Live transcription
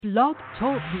Blog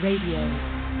Talk Radio.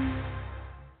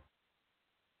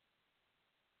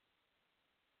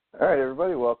 All right,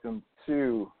 everybody, welcome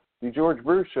to the George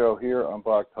Bruce Show here on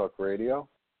Blog Talk Radio.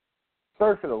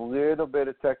 Sorry for the little bit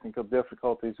of technical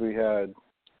difficulties we had.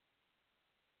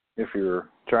 If you're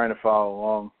trying to follow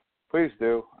along, please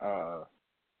do.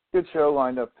 Good show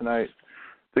lined up tonight.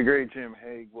 The great Jim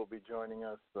Haig will be joining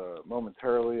us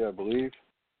momentarily, I believe.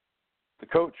 The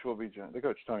coach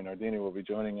Tony Nardini will be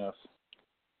joining us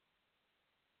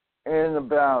in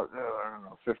about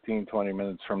 15, 20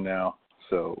 minutes from now.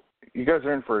 So you guys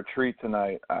are in for a treat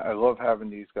tonight. I love having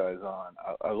these guys on.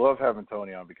 I love having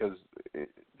Tony on because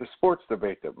the sports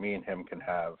debate that me and him can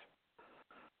have,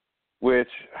 which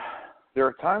there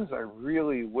are times I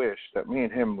really wish that me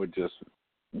and him would just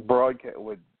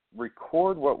would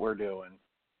record what we're doing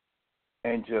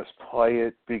and just play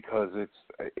it, because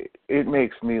it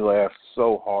makes me laugh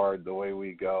so hard the way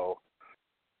we go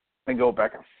and go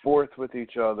back and forth with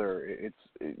each other.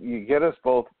 You get us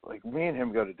both, like me and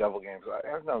him go to devil games.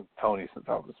 I've known Tony since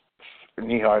I was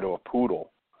knee-high to a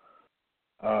poodle.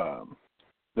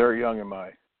 Very young in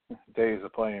my days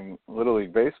of playing Little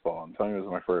League Baseball, and Tony was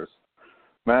my first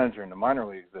manager in the minor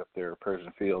leagues up there at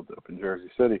Persian Field up in Jersey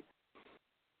City.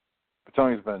 But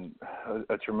Tony's been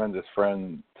a tremendous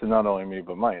friend to not only me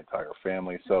but my entire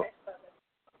family. So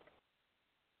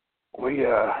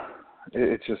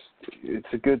it's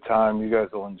a good time. You guys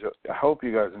will enjoy. I hope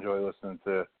you guys enjoy listening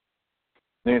to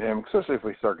me and him, especially if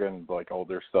we start getting like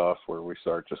older stuff where we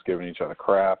start just giving each other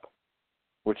crap,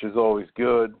 which is always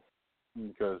good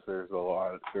because there's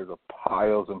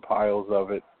piles and piles of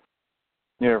it.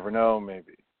 You never know,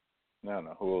 maybe. I don't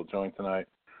know who will join tonight.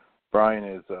 Brian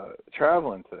is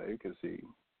traveling today because he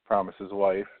promised his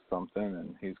wife something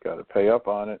and he's got to pay up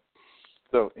on it.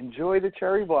 So enjoy the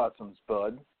cherry blossoms,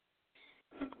 bud.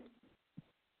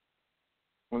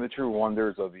 One of the true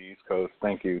wonders of the East Coast.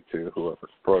 Thank you to whoever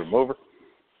brought them over.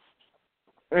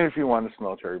 And if you want to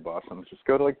smell cherry blossoms, just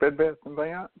go to like Bed Bath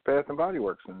and Body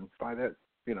Works and buy that,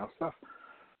 stuff.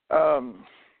 Haven't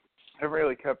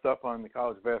really kept up on the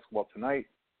college basketball tonight.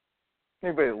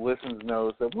 Anybody that listens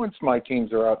knows that once my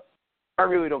teams are up, I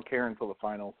really don't care until the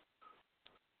finals.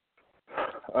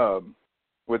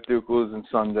 With Duke losing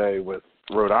Sunday, with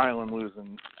Rhode Island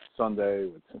losing Sunday,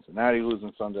 with Cincinnati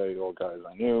losing Sunday, all guys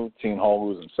I knew. Seton Hall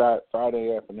losing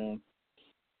Friday afternoon.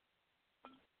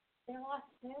 They lost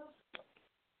too?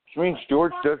 Which means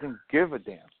George doesn't give a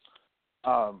damn.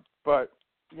 But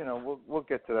we'll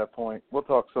get to that point. We'll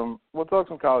talk some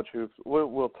college hoops.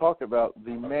 We'll talk about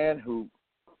the man who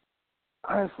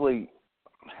honestly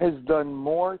has done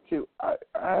more to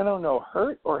I don't know,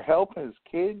 hurt or help his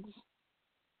kids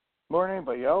more than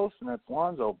anybody else, and that's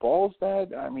Lonzo Ball's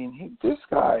dad. I mean, this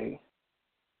guy,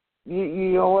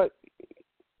 you know what?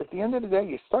 At the end of the day,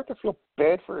 you start to feel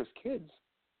bad for his kids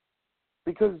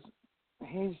because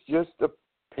he's just a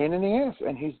pain in the ass,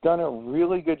 and he's done a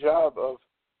really good job of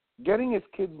getting his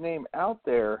kid's name out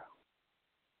there.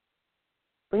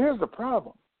 But here's the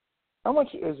problem. How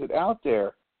much is it out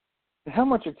there, and how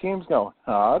much are teams going,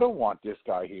 I don't want this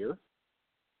guy here?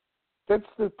 That's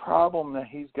the problem that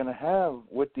he's going to have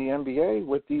with the NBA,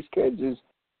 with these kids, is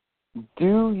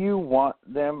do you want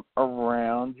them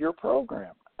around your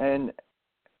program? And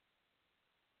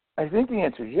I think the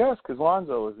answer is yes, because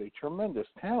Lonzo is a tremendous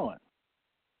talent.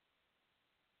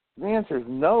 The answer is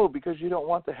no, because you don't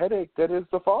want the headache that is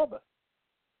the father.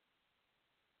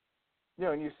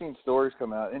 And you've seen stories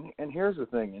come out. And here's the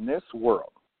thing. In this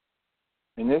world,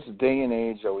 in this day and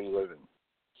age that we live in,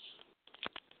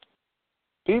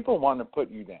 people want to put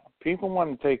you down. People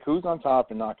want to take who's on top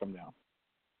and knock them down.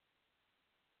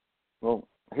 Well,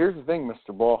 here's the thing,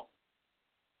 Mr. Ball.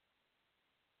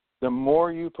 The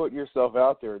more you put yourself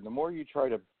out there, the more you try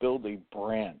to build a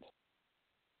brand,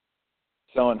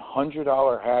 selling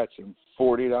 $100 hats and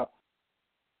 $40,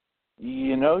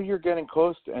 you're getting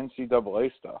close to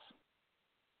NCAA stuff.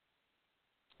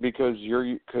 Because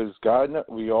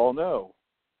we all know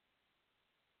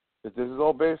that this is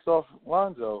all based off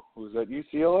Lonzo, who's at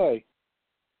UCLA.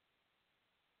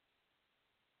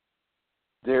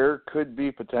 There could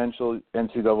be potential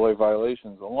NCAA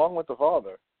violations along with the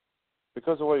father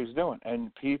because of what he's doing,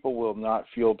 and people will not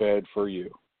feel bad for you.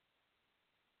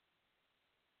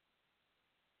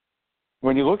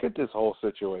 When you look at this whole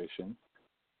situation,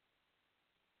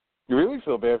 you really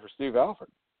feel bad for Steve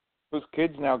Alford, whose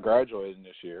kid's now graduating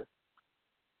this year.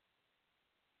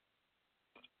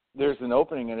 There's an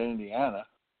opening in Indiana.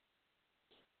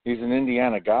 He's an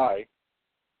Indiana guy.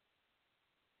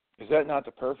 Is that not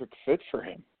the perfect fit for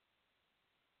him?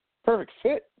 Perfect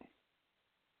fit.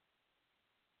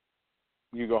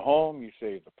 You go home, you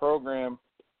save the program,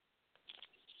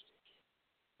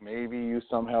 maybe you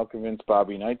somehow convince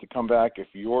Bobby Knight to come back if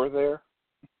you're there.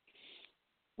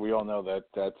 We all know that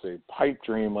that's a pipe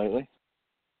dream lately,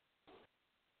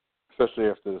 especially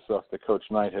after the stuff that Coach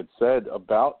Knight had said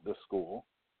about the school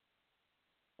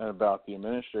and about the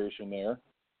administration there,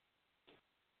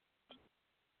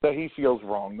 that he feels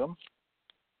wronged them.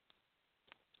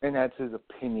 And that's his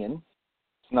opinion.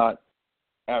 It's not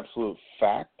absolute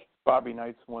fact. Bobby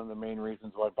Knight's one of the main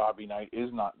reasons why Bobby Knight is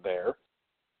not there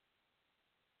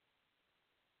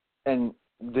and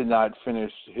did not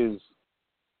finish his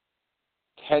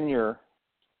tenure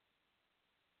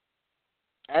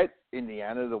at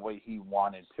Indiana the way he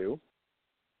wanted to.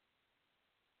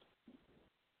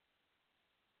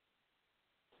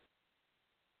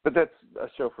 But that's a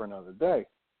show for another day.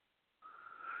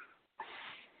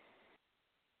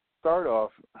 Start off,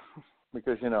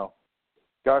 because,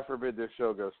 God forbid this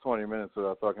show goes 20 minutes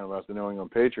without talking about the New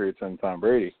England Patriots and Tom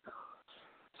Brady.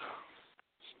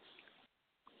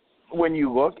 When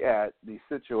you look at the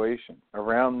situation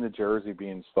around the jersey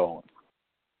being stolen,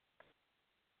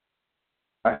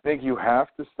 I think you have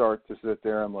to start to sit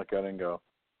there and look at it and go,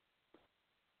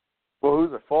 well,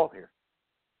 who's at fault here?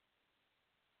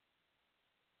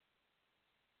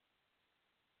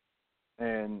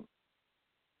 And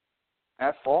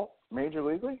at fault, major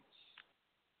leaguely,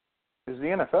 is the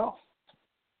NFL.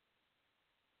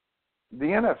 The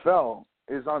NFL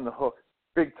is on the hook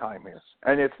big time here.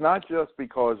 And it's not just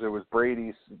because it was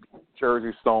Brady's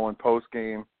jersey stolen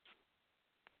post-game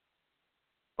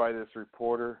by this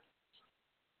reporter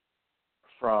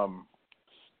from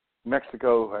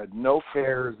Mexico who had no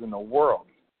cares in the world,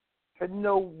 had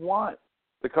no want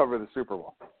to cover the Super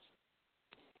Bowl.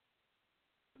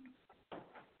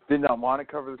 Did not want to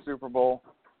cover the Super Bowl.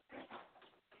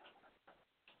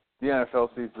 The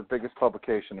NFL sees the biggest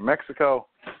publication in Mexico.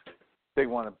 They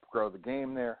want to grow the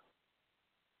game there.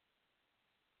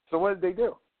 So what did they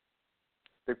do?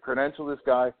 They credentialed this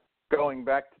guy going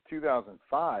back to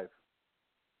 2005.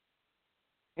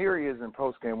 Here he is in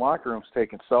post-game locker rooms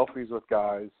taking selfies with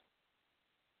guys.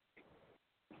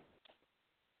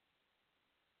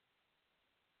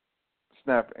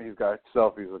 He's got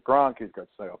selfies with Gronk. He's got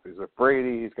selfies with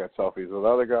Brady. He's got selfies with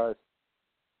other guys.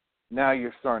 Now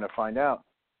you're starting to find out.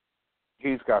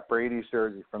 He's got Brady's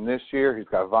jersey from this year. He's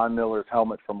got Von Miller's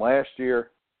helmet from last year.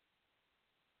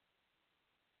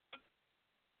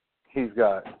 He's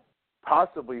got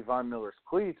possibly Von Miller's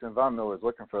cleats, and Von Miller's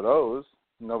looking for those.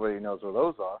 Nobody knows where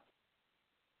those are.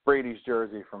 Brady's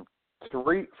jersey from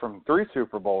three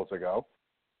Super Bowls ago.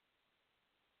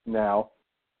 Now,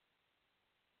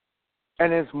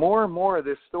 and as more and more of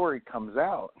this story comes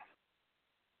out,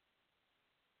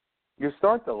 you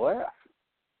start to laugh.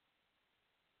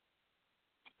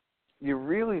 You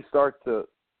really start to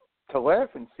laugh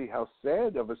and see how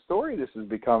sad of a story this is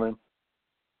becoming.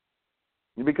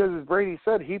 Because as Brady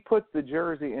said, he put the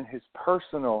jersey in his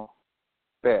personal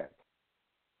bag.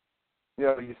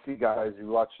 You see guys, you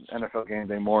watch NFL Game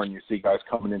Day more, and you see guys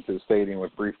coming into the stadium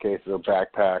with briefcases or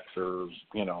backpacks or,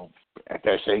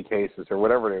 attaché cases or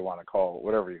whatever they want to call it,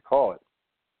 whatever you call it.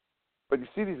 But you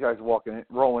see these guys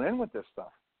rolling in with this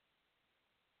stuff.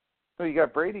 So you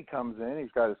got Brady comes in,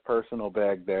 he's got his personal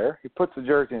bag there. He puts the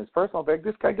jersey in his personal bag.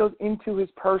 This guy goes into his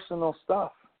personal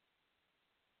stuff.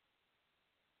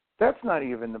 That's not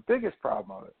even the biggest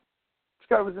problem of it. This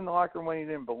guy was in the locker room when he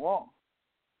didn't belong.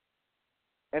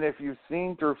 And if you've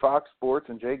seen through Fox Sports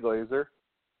and Jay Glazer,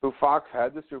 who Fox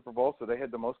had the Super Bowl, so they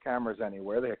had the most cameras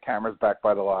anywhere. They had cameras back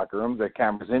by the locker rooms. They had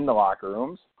cameras in the locker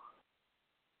rooms.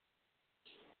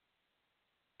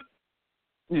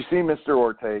 You see Mr.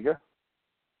 Ortega.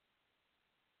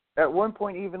 At one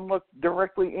point, even looked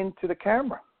directly into the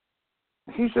camera.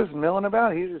 He's just milling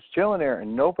about. He's just chilling there,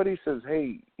 and nobody says,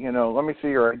 hey, let me see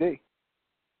your ID.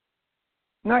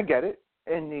 And I get it.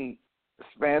 In the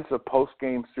spans of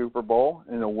post-game Super Bowl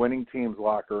in a winning team's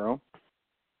locker room,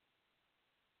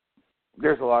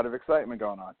 there's a lot of excitement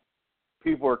going on.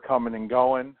 People are coming and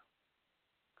going.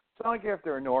 It's not like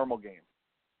after a normal game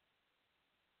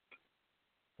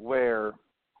where,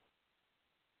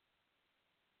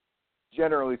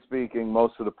 generally speaking,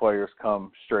 most of the players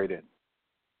come straight in.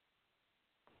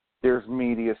 There's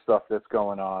media stuff that's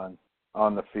going on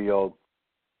the field,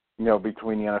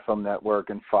 between the NFL Network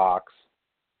and Fox.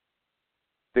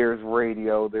 There's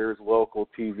radio, there's local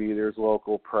TV, there's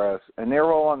local press, and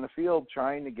they're all on the field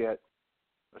trying to get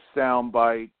a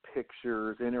soundbite,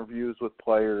 pictures, interviews with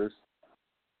players.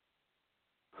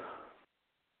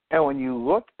 And when you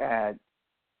look at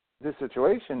this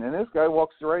situation, and this guy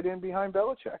walks right in behind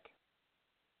Belichick,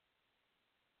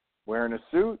 wearing a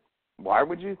suit, why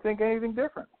would you think anything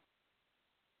different?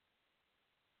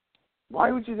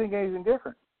 Why would you think anything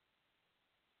different?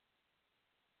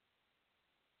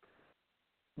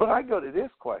 But I go to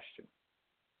this question.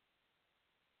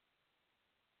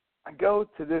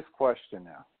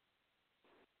 Now.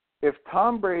 If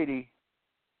Tom Brady,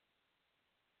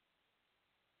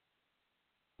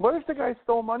 what if the guy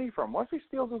stole money from him? What if he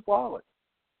steals his wallet?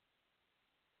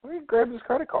 What if he grabs his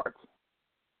credit cards?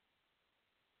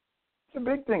 It's a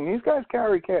big thing. These guys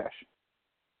carry cash.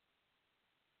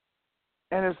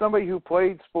 And as somebody who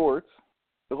played sports,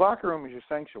 the locker room is your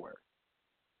sanctuary.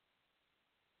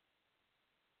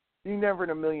 You never in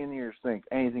a million years think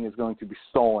anything is going to be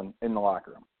stolen in the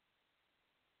locker room.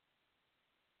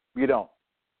 You don't.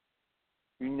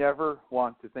 You never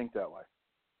want to think that way.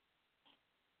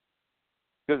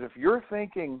 Because if you're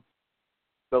thinking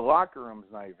the locker room's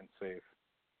not even safe,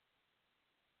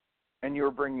 and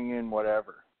you're bringing in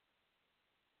whatever,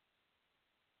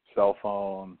 cell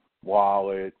phone,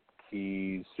 wallet,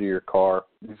 keys to your car.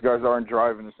 These guys aren't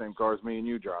driving the same cars me and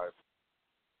you drive.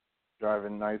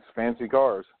 Driving nice, fancy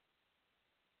cars.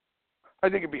 I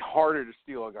think it'd be harder to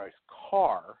steal a guy's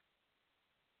car,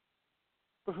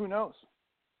 but who knows?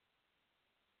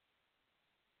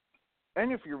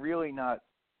 And if you're really not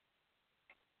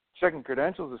checking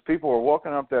credentials as people are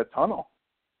walking up that tunnel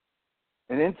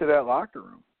and into that locker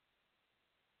room,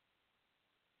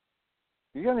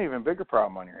 you got an even bigger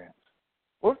problem on your hands.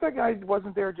 What if that guy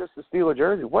wasn't there just to steal a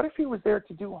jersey? What if he was there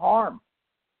to do harm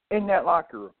in that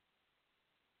locker room?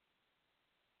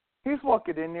 He's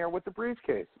walking in there with the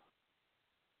briefcase.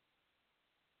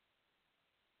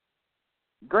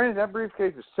 Granted, that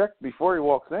briefcase is checked before he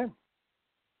walks in.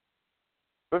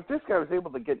 But if this guy was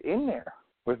able to get in there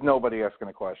with nobody asking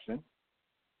a question,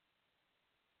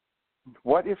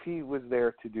 what if he was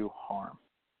there to do harm?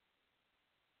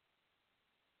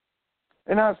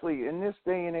 And honestly, in this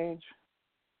day and age,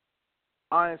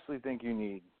 I honestly think you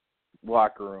need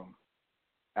locker room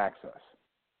access.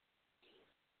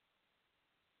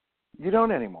 You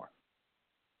don't anymore.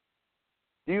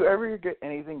 Do you ever get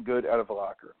anything good out of a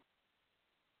locker room?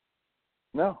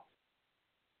 No.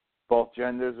 Both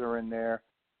genders are in there.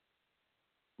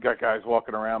 Got guys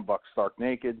walking around buck stark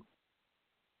naked.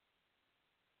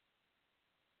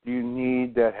 Do you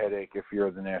need that headache if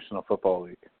you're the National Football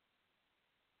League?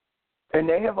 And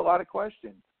they have a lot of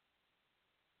questions.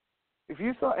 If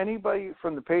you saw anybody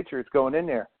from the Patriots going in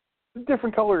there, it's a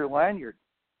different color lanyard.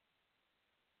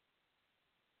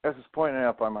 As is pointed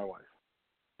out by my wife.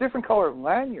 Different color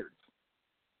lanyards.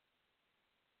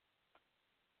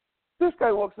 This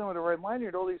guy walks in with a red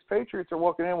lanyard. All these Patriots are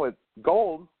walking in with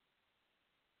gold.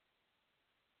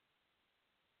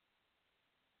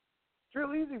 It's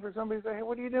real easy for somebody to say, hey,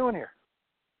 what are you doing here?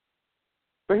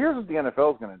 But here's what the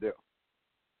NFL is going to do.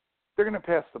 They're going to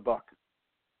pass the buck.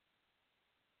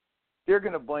 They're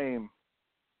going to blame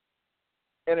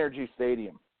Energy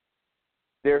Stadium,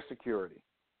 their security,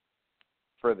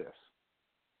 for this.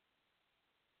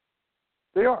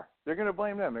 They are. They're going to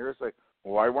blame them. They're going to say,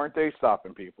 well, why weren't they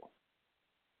stopping people?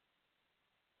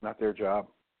 Not their job.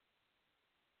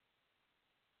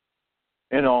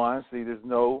 In all honesty, there's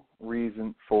no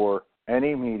reason for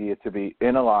any media to be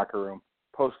in a locker room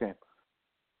post-game,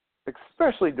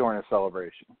 especially during a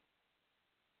celebration.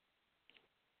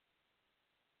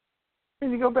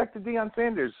 And you go back to Deion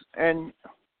Sanders and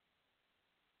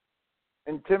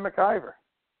Tim McIver.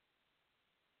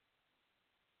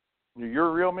 You're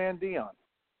a real man, Deion.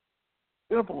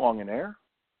 You don't belong in there.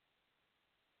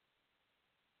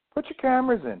 Put your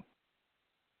cameras in.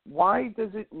 Why does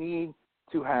it need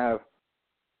to have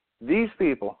these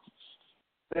people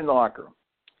in the locker room?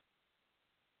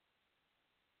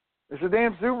 It's a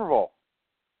damn Super Bowl.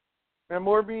 And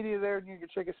more media there than you can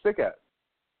shake a stick at.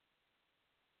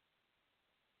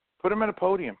 Put them at a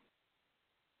podium.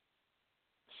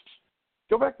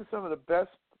 Go back to some of the best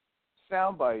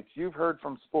sound bites you've heard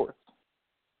from sports.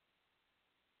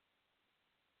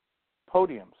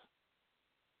 Podiums.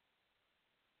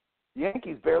 The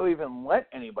Yankees barely even let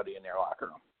anybody in their locker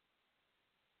room.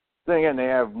 Then again, they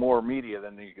have more media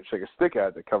than you can shake a stick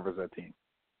at that covers that team.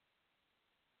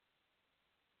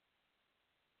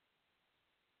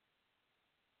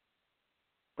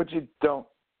 But you don't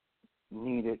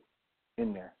need it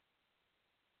in there.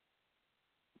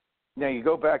 Now, you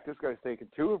go back, this guy's taken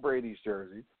two of Brady's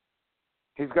jerseys.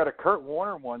 He's got a Kurt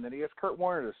Warner one that he has Kurt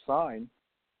Warner to sign.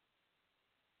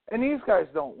 And these guys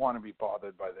don't want to be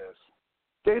bothered by this.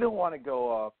 They don't want to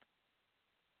go up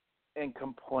and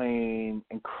complain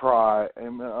and cry.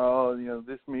 And,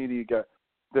 this media got,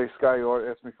 this guy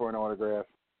asked me for an autograph.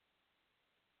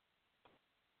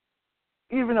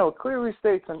 Even though it clearly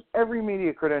states on every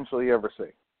media credential you ever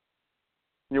see,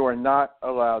 you are not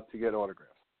allowed to get autographs.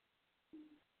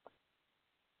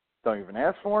 Don't even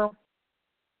ask for them.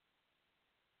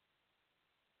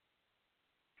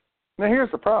 Now,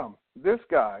 here's the problem. This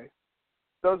guy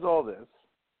does all this.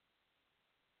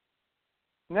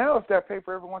 Now, if that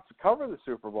paper ever wants to cover the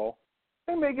Super Bowl,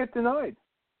 they may get denied.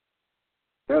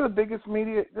 They're the biggest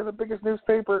media. They're the biggest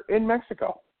newspaper in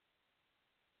Mexico.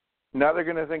 Now they're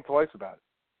going to think twice about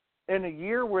it. In a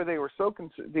year where they were the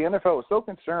NFL was so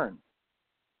concerned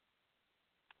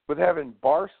with having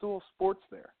Barstool Sports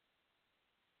there,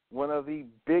 one of the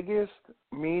biggest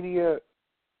media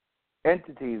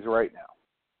entities right now.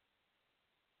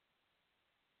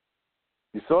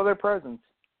 You saw their presence.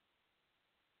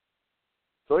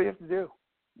 That's all you have to do.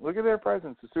 Look at their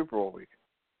presence at Super Bowl week.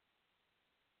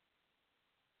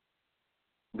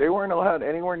 They weren't allowed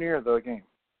anywhere near the game.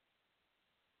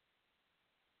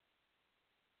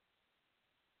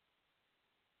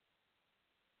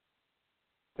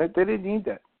 They didn't need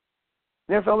that.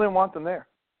 The NFL didn't want them there.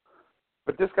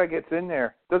 But this guy gets in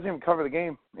there, doesn't even cover the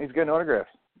game. He's getting autographs.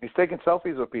 He's taking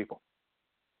selfies with people.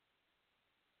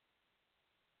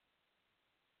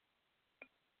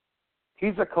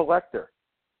 He's a collector.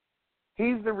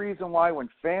 He's the reason why when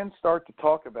fans start to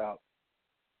talk about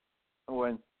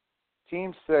when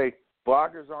teams say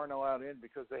bloggers aren't allowed in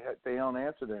because they don't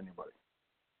answer to anybody.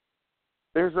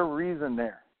 There's a reason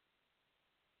there.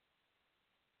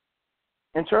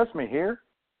 And trust me, here,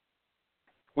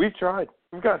 we've tried.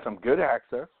 We've got some good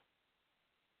access.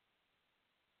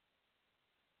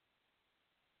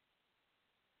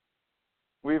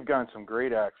 We've gotten some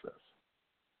great access.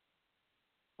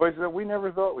 Places that we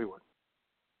never thought we would.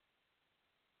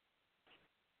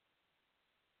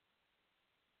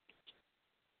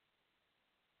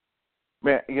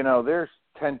 Man, you know, there's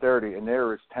 10:30, and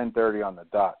there is 10:30 on the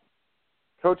dot.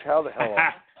 Coach, how the hell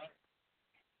are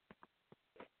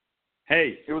you?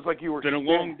 Hey, it was like you were. It's been a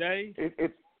long day.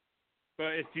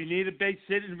 But if you need a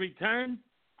babysit in return,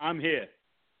 I'm here.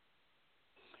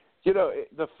 You know,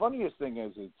 the funniest thing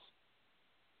is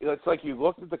it's like you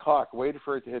looked at the clock, waited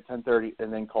for it to hit 10:30,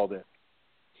 and then called in.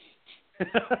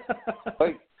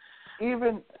 Like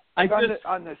even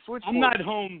on the switchboard.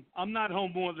 I'm not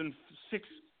home more than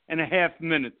 6.5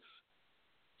 minutes.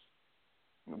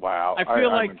 Wow. I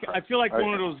feel like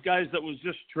one of those guys that was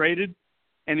just traded,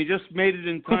 and he just made it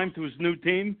in time to his new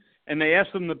team, and they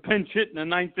asked him to pinch hit in the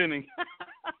 9th inning.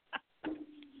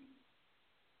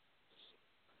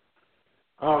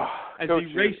 As Coach,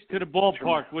 he raced to the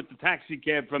ballpark with the taxi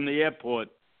cab from the airport.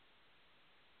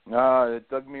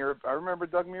 Doug I remember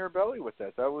Doug Mirabelli with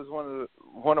that. That was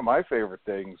one of my favorite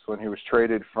things when he was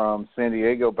traded from San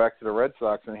Diego back to the Red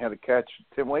Sox, and he had to catch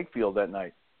Tim Wakefield that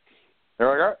night. They're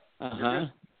like, all right, you're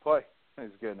good. Play.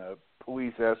 He's getting a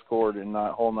police escort and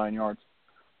whole 9 yards.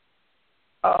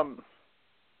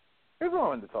 Here's what I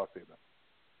wanted to talk to you about.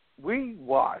 We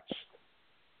watched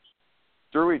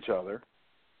through each other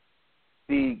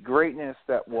the greatness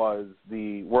that was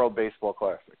the World Baseball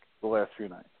Classic the last few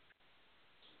nights.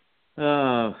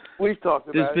 We've talked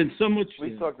about There's been so much.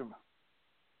 We've talked about.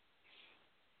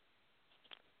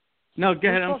 No, go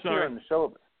ahead. I'm sorry.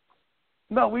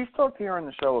 We've talked here on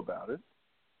the show about it.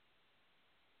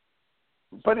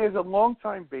 But as a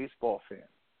longtime baseball fan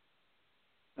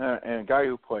and a guy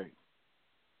who played,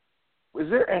 is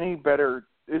there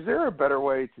a better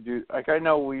way to do? Like I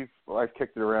know I've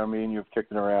kicked it around. Me and you've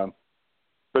kicked it around,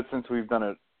 but since we've done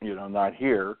it, not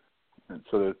here,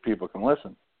 so that people can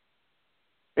listen.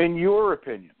 In your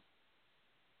opinion,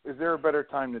 is there a better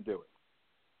time to do it?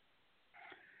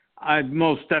 I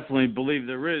most definitely believe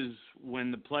there is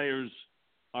when the players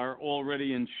are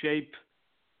already in shape,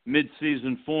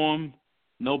 mid-season form,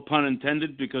 no pun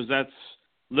intended, because that's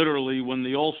literally when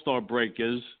the All-Star break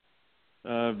is,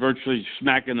 virtually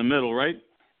smack in the middle, right?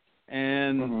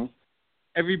 And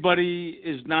everybody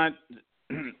is not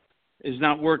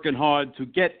working hard to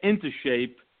get into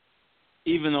shape,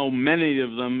 even though many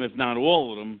of them, if not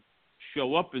all of them,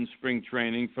 show up in spring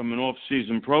training from an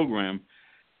off-season program.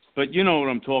 But you know what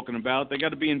I'm talking about. They got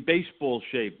to be in baseball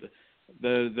shape.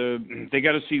 They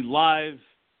got to see live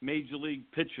major league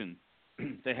pitching.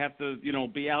 They have to,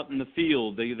 be out in the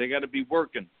field. They got to be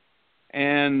working.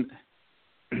 And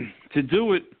to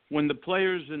do it when the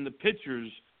players and the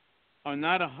pitchers are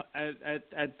not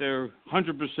at their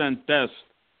 100% best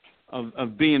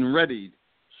of being ready.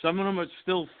 Some of them are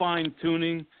still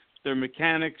fine-tuning their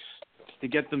mechanics to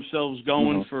get themselves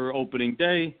going for opening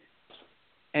day.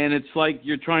 And it's like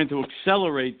you're trying to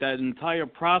accelerate that entire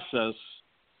process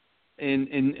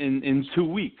in 2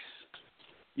 weeks.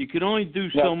 You can only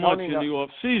do so much in the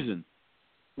off-season.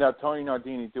 Now, Tony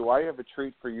Nardini, do I have a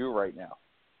treat for you right now?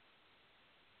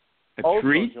 A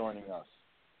treat? Also joining us,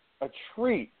 a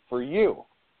treat for you.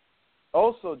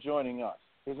 Also joining us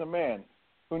is a man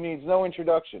who needs no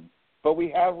introduction. but we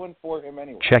have one for him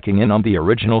anyway. Checking in on the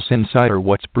original Insider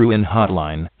What's Brewin'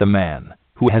 hotline, the man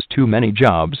who has too many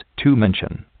jobs to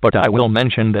mention. But I will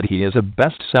mention that he is a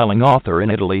best-selling author in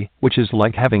Italy, which is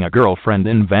like having a girlfriend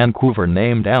in Vancouver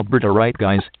named Alberta, right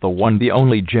guys? The one, the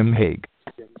only Jim Hague.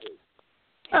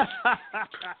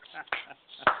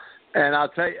 And I'll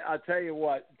tell you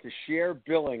what, to share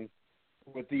billing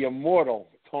with the immortal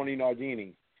Tony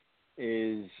Nardini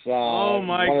is one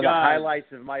of the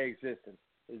highlights of my existence.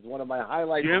 Is one of my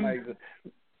highlights of my existence.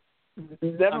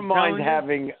 Never mind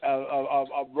having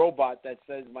a robot that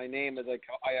says my name as I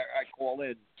call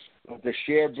in. But the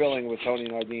share billing with Tony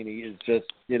Nardini is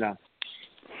just,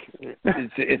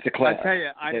 it's a class. I tell you,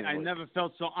 I never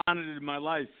felt so honored in my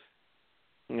life.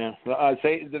 Yeah,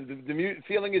 say the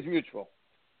feeling is mutual.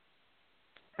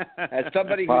 As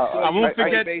somebody who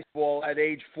played baseball at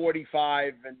age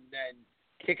 45 and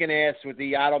kicking ass with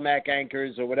the Automac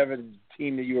Anchors or whatever the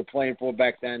team that you were playing for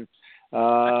back then,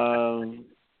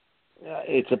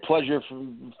 it's a pleasure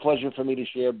for me to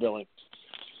share billing.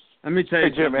 Let me tell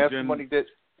you, Jim, ask him what he did.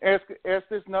 Ask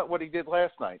this nut what he did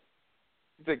last night.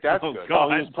 You think that's good?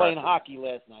 God, he was playing hockey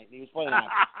last night. He was playing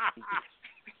hockey.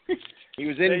 He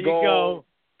was in goal. Go.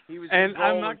 He was and in goal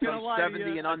I'm not in gonna some lie to 70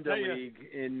 you, and under league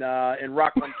in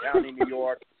Rockland County, New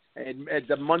York, and at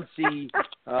the Muncie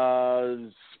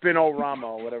Spinorama,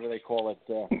 or whatever they call it.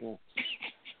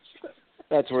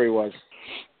 That's where he was.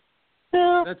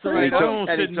 Yeah, that's all right. I almost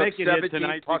didn't didn't make it here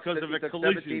tonight because of a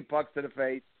collision. 17 pucks to the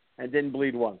face and didn't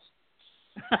bleed once.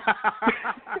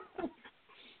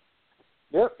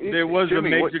 There was a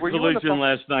major collision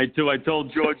last night, too. I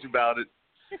told George about it.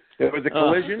 There was a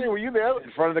collision? Were you there?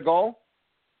 In front of the goal?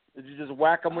 Did you just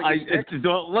whack him with your stick?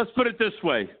 Let's put it this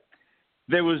way.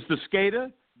 There was the skater,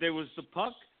 there was the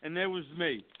puck, and there was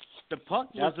me. The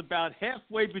puck was about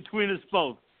halfway between us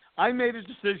both. I made a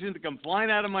decision to come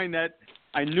flying out of my net.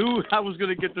 I knew I was going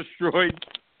to get destroyed.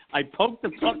 I poked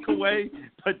the puck away,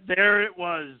 but there it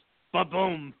was.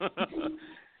 Ba-boom.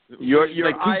 Your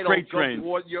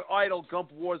idol,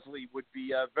 Gump Worsley, would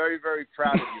be very, very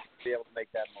proud of you to be able to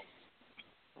make that moment.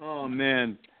 Oh,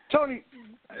 man. Tony,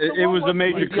 it was a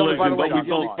major collision, but we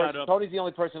both got up. Tony's the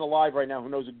only person alive right now who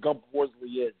knows who Gump Worsley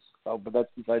is. So, but that's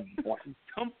beside the point.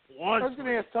 Gump Worsley. I was going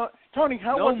to ask Tony,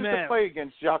 how was it to play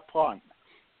against Jacques Pont?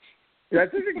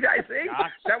 That's the guy saying.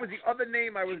 That was the other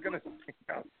name I was going to think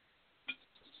of.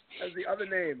 That was the other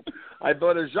name. I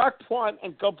thought of Jacques Pont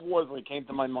and Gump Worsley came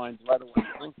to my mind right away.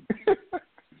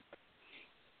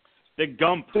 The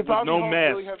Gump did with no Hull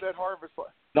mask. Really have that hard of a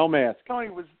slap? No mask. Tony,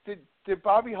 did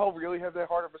Bobby Hull really have that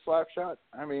hard of a slap shot?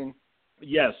 I mean,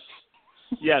 yes.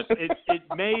 It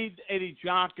made Eddie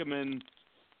Jockman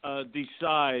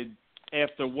decide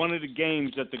after one of the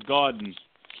games at the Garden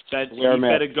that he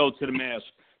better go to the mask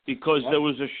because there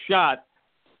was a shot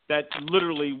that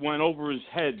literally went over his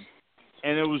head,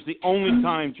 and it was the only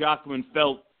time Jockman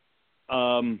felt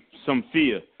some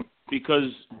fear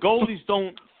because goalies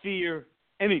don't fear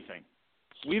anything.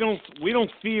 We don't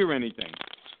fear anything.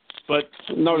 But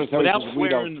without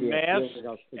wearing the mask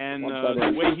and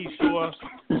the way he saw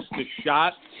the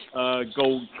shot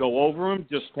go over him,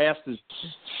 just past his,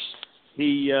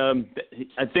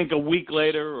 I think a week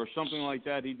later or something like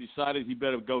that, he decided he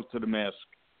better go to the mask.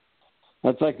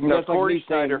 That's like me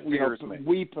saying,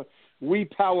 we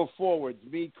power forwards,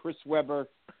 me, Chris Webber,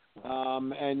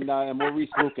 and Maurice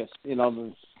Lucas. We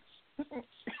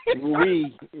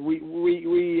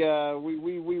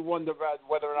wonder about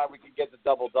whether or not we can get the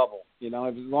double-double. As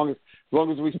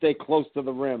long as we stay close to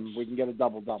the rim, we can get a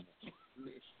double-double.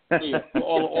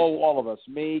 all of us,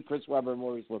 me, Chris Webber, and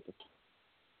Maurice Lucas.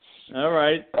 All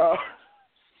right.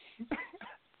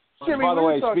 Jimmy, by the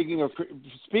way,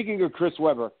 speaking of Chris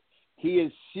Webber, he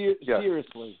is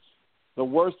seriously the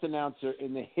worst announcer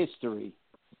in the history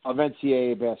of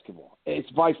NCAA basketball. It's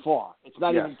by far. It's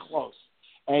not even close.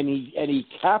 And he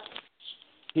capped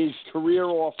his career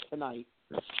off tonight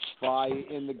by,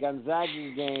 in the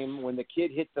Gonzaga game, when the kid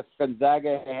hit the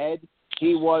Gonzaga head,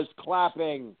 he was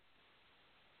clapping.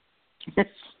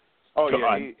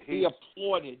 He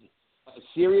applauded.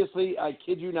 Seriously, I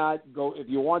kid you not. Go if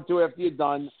you want to after you're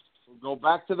done. Go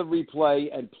back to the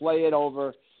replay and play it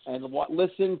over and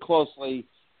listen closely.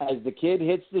 As the kid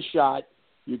hits the shot,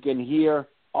 you can hear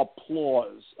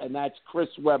applause, and that's Chris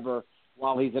Webber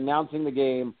while he's announcing the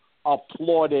game,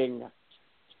 applauding.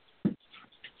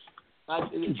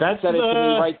 That said it to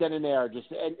me right then and there.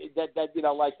 Just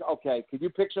okay. Could you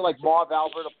picture like Marv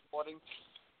Albert applauding?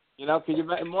 Could you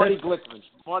Marty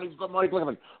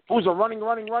Glickman? Who's a running,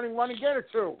 get it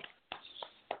to?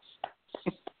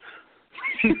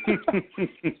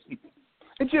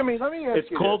 Hey, Jimmy, let me ask you. It's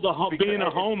called being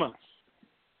a homer.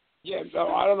 Yeah,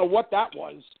 I don't know what that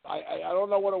was. I don't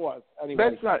know what it was.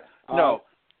 Anyway, That's not. No.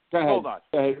 Go ahead. Hold on.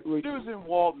 Go ahead. Susan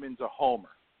Waldman's a homer.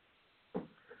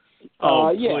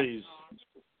 Yeah. Please.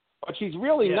 But she's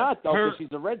really not, though, because Her-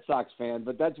 she's a Red Sox fan,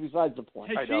 but that's besides the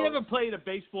point. Has she ever played a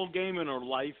baseball game in her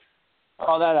life?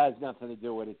 Oh, that has nothing to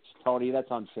do with it, Tony. That's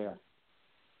unfair.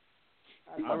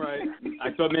 All right.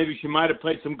 I thought maybe she might have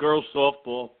played some girls'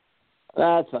 softball.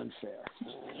 That's unfair.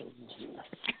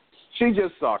 She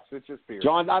just sucks. It's just period.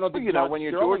 John, I don't think John when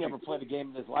you're Sterling Georgia, ever played a game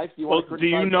in his life. Do you Well, want to do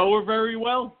you criticize know him? her very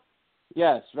well?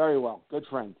 Yes, very well. Good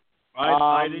friend.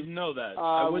 I didn't know that.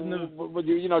 I wouldn't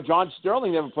have. John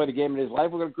Sterling never played a game in his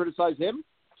life. We're going to criticize him?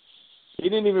 He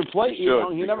didn't even play. He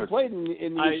never played in the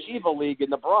Yeshiva League in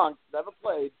the Bronx. Never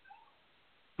played.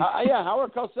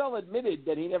 Howard Cosell admitted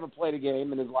that he never played a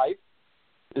game in his life.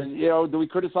 And, do we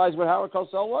criticize what Howard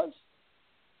Cosell was?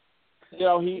 He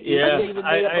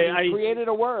created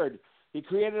a word. He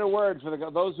created a word for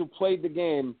those who played the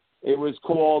game. It was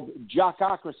called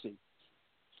jockocracy.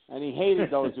 And he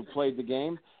hated those who played the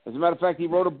game. As a matter of fact, he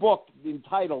wrote a book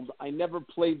entitled "I Never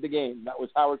Played the Game." That was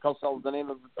Howard Cosell, the name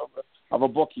of a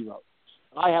book he wrote.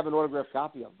 I have an autographed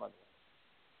copy of it, by the way.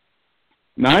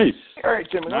 Nice. All right,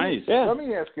 Jimmy. Nice. Let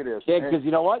me ask you this. Because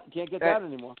you know what? You can't get that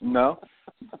anymore. No.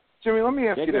 Jimmy, let me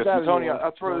ask you this. Tony,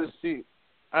 I'll throw this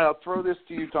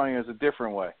to you, Tony, as a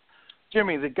different way.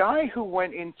 Jimmy, the guy who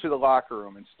went into the locker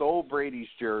room and stole Brady's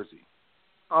jersey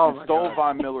and stole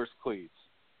Von Miller's cleats.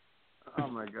 Oh,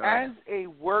 my God. As a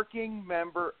working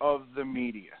member of the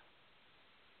media,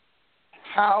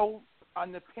 how,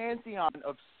 on the pantheon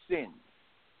of sins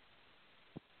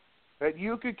that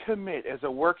you could commit as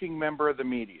a working member of the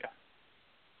media,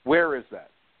 where is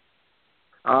that?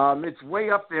 It's way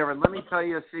up there, and let me tell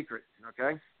you a secret,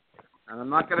 okay? And I'm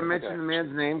not going to mention the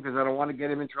man's name because I don't want to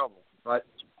get him in trouble. But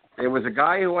there was a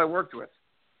guy who I worked with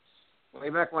way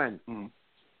back when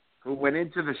who went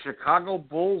into the Chicago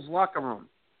Bulls locker room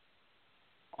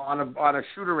on a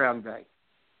shoot-around day.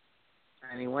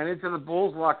 And he went into the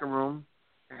Bulls locker room,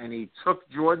 and he took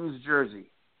Jordan's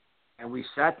jersey. And we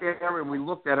sat there, and we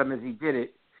looked at him as he did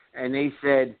it, and they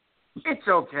said, "It's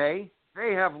okay.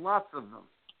 They have lots of them."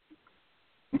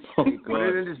 He put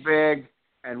it in his bag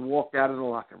and walked out of the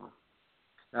locker room.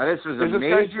 Now, this was Is this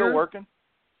guy still working?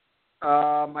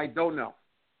 I don't know.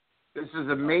 This is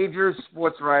a major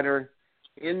sports writer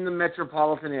in the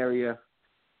metropolitan area.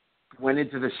 Went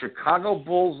into the Chicago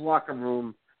Bulls locker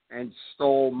room and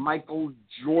stole Michael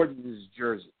Jordan's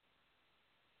jersey.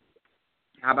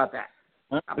 How about that?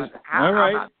 All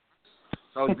right.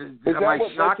 So is that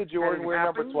what led to Jordan wear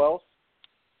number 12?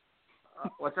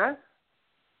 What's that?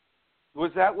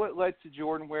 Was that what led to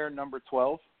Jordan wear number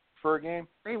 12 for a game?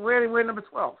 Hey, where did he wear number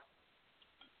 12?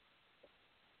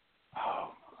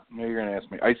 Oh, no, you're going to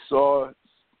ask me. I saw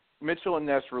Mitchell and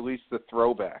Ness released the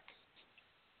throwback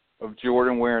of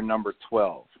Jordan wearing number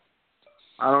 12.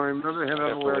 I don't remember him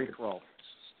ever wearing 12.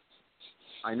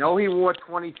 I know he wore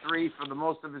 23 for the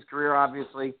most of his career,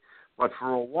 obviously, but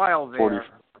for a while there, when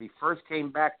he first came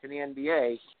back to the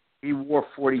NBA, he wore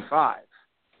 45,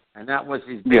 and that was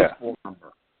his baseball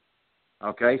number.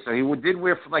 Okay, so he did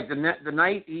wear like the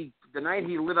night he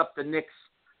lit up the Knicks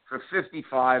for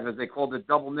 55, as they called it,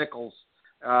 double nickels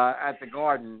at the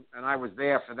Garden, and I was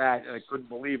there for that, and I couldn't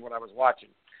believe what I was watching.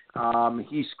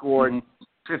 He scored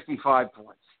 55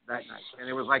 points that night, and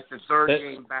it was like the third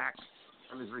game back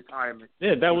from his retirement.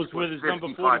 Yeah, that was with his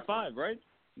number 45, right?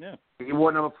 Yeah. He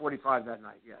wore number 45 that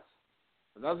night, yes.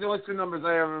 But those are the only two numbers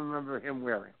I ever remember him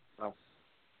wearing. So,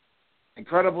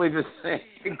 incredibly, this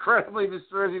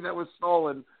jersey that was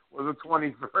stolen was a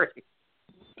 23.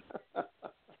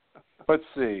 Let's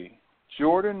see.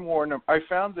 Jordan wore number. I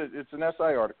found it. It's an SI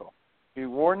article. He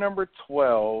wore number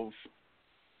 12.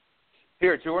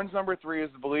 Here, Jordan's number 3 is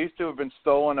believed to have been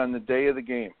stolen on the day of the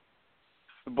game.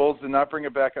 The Bulls did not bring a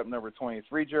backup number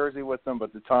 23 jersey with them,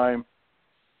 but the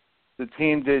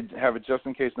team did have a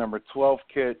just-in-case number 12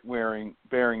 kit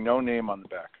bearing no name on the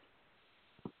back.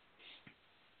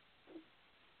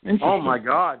 Oh, my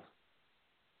God.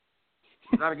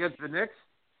 Is that against the Knicks?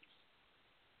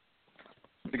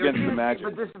 Against the Magic.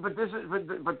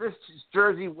 But this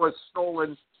jersey was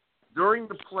stolen during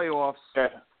the playoffs. Yeah.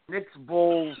 Knicks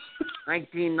Bulls,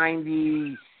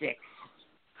 1996.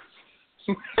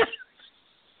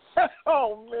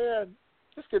 Oh man,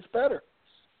 this gets better.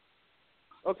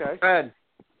 Okay. Go ahead.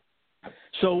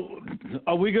 So,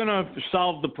 are we going to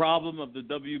solve the problem of the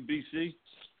WBC?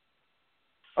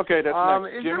 Okay, that's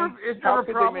next. Is Jimmy, there a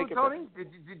problem, Tony?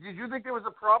 Did you think there was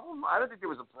a problem? I don't think there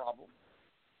was a problem.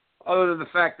 Other than the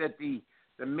fact that the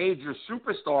major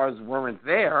superstars weren't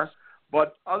there,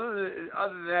 But other than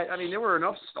that, I mean, there were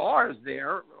enough stars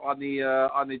there on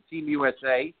the Team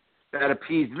USA that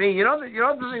appeased me. You know the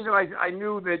thing that I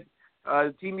knew that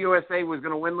Team USA was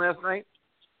going to win last night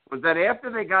was that after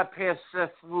they got past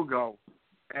Seth Lugo,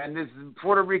 and this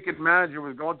Puerto Rican manager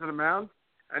was going to the mound,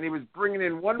 and he was bringing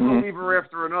in one reliever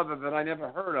after another that I never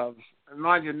heard of. And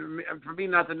mind you, for me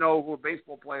not to know who a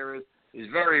baseball player is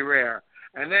very rare.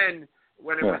 And then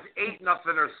when it was 8-0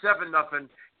 or 7-0,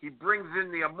 he brings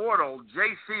in the immortal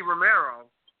J.C. Romero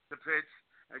to pitch.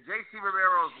 And J.C.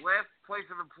 Romero's last place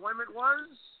of employment was,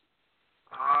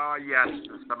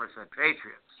 the Somerset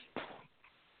Patriots.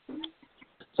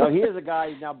 So here's a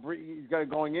guy now. He's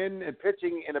going in and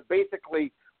pitching in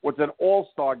basically what's an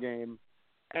all-star game,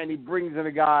 and he brings in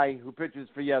a guy who pitches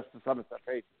for the Somerset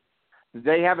Patriots. Did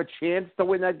they have a chance to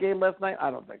win that game last night? I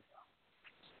don't think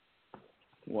so.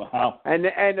 Wow. And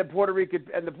the Puerto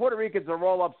Ricans are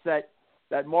all upset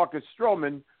that Marcus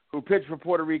Stroman, who pitched for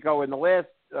Puerto Rico in the last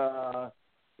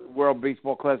World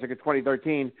Baseball Classic in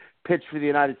 2013, pitched for the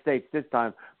United States this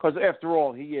time because, after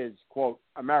all, he is, quote,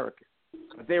 American.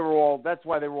 But that's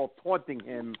why they were all taunting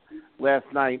him last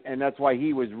night, and that's why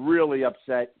he was really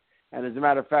upset. And as a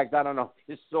matter of fact, I don't know if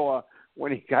you saw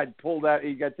when he got pulled out,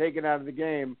 he got taken out of the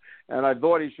game, and I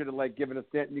thought he should have given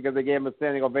because they gave him a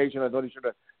standing ovation. I thought he should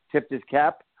have tipped his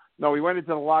cap. No, he went into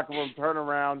the locker room, turned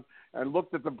around, and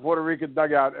looked at the Puerto Rican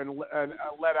dugout and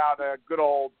let out a good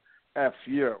old F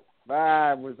you.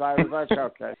 I was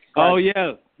okay. Oh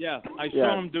yeah. I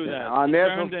saw him do that. On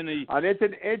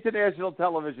international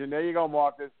television. There you go,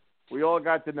 Marcus. We all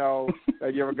got to know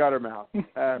that you're a gutter mouth.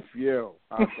 F you.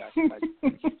 Okay.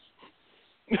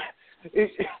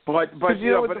 But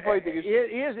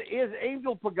here's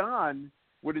Angel Pagan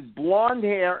with his blonde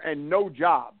hair and no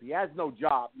job. He has no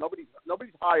job. Nobody's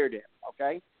hired him.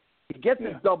 Okay. He gets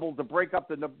his double to break up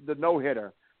the no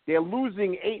hitter. They're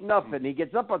losing 8-0. He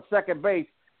gets up on second base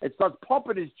and starts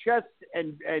pumping his chest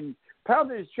and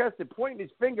pounding his chest and pointing his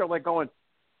finger like going,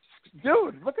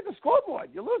 dude, look at the scoreboard.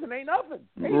 You're losing 8-0.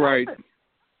 Right.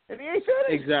 In the eighth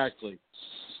inning. Exactly.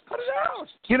 Cut it out.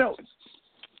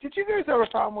 Did you guys have a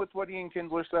problem with what Ian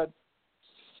Kinsler said?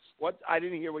 What? I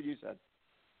didn't hear what you said.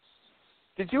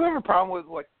 Did you have a problem with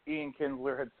what Ian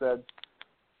Kinsler had said?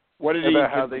 What did Ian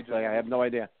Kinsler say? I have no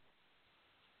idea.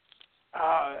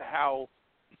 How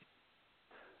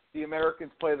the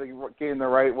Americans play the game the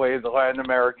right way, the Latin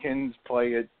Americans play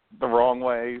it the wrong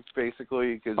way,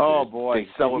 basically, because they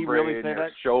celebrate and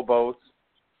they're showboats.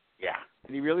 Yeah.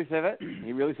 Did he really say that?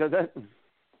 He really said that?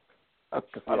 Oh,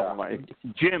 God almighty.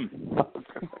 Jim,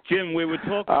 we were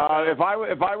talking. If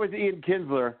I was Ian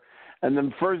Kinsler, and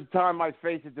the first time I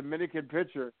face a Dominican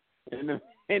pitcher in the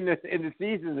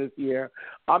season this year,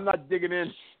 I'm not digging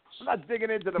in. I'm not digging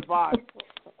into the box.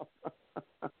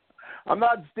 I'm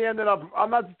not standing up. I'm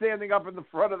not standing up in the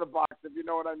front of the box, if you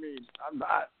know what I mean. I'm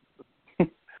not.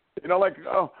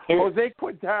 Jose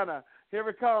Quintana. Here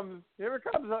it comes. Here it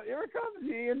comes,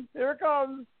 Ian. Here it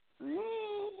comes.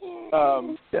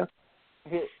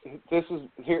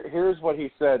 Here's what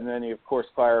he said, and then he of course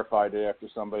clarified it after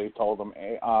somebody told him.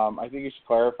 I think you should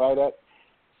clarify that.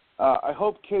 I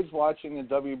hope kids watching the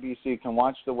WBC can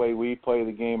watch the way we play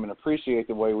the game and appreciate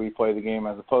the way we play the game,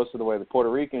 as opposed to the way the Puerto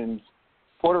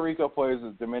Rico plays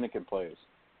the Dominican plays.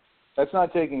 That's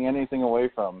not taking anything away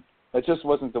from. That just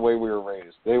wasn't the way we were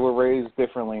raised. They were raised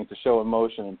differently to show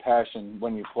emotion and passion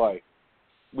when you play.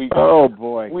 We do show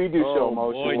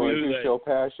emotion, we do show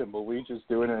passion, but we just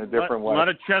do it in a different way. A lot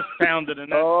of chest pounded in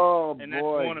that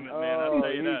tournament, man. I'll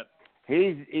tell you that.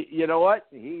 You know what?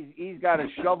 He's got a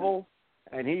shovel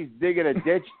and he's digging a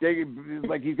ditch.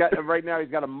 Like he's got right now.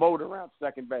 He's got a moat around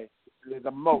second base. There's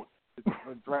a moat.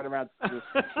 It's right around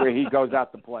where he goes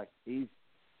out to play. He's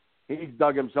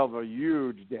dug himself a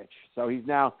huge ditch. So he's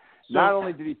now. Not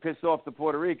only did he piss off the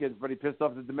Puerto Ricans, but he pissed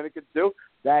off the Dominicans too.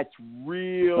 That's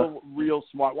real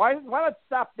smart. Why not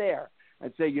stop there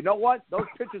and say, you know what? Those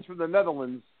pitchers from the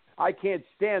Netherlands, I can't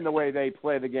stand the way they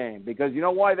play the game because you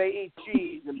know why? They eat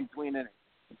cheese in between innings.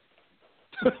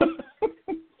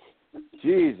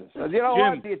 Jesus. You know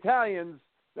what? The Italians,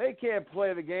 they can't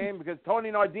play the game because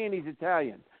Tony Nardini's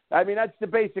Italian. I mean, that's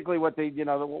basically what they,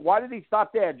 why did he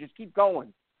stop there? Just keep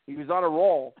going. He was on a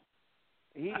roll.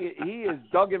 He has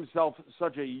dug himself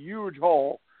such a huge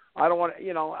hole. I don't want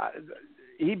to,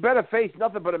 he better face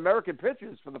nothing but American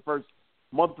pitchers for the first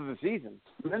month of the season.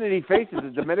 The minute he faces a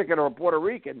Dominican or a Puerto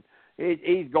Rican,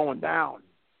 he's going down.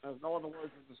 There's no other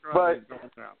words to describe it. He's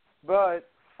going down.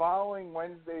 But following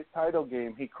Wednesday's title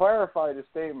game, he clarified his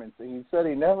statements. He said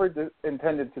he never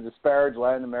intended to disparage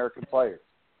Latin American players.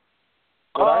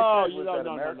 No. He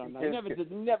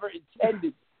never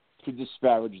intended to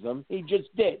disparage them. He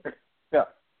just did. Yeah.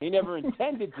 He never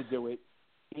intended to do it.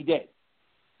 He did.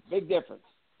 Big difference.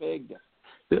 Big difference.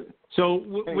 So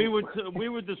we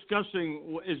were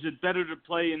discussing: is it better to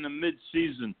play in the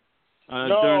mid-season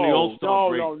during the All-Star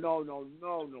break?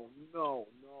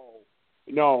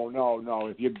 No.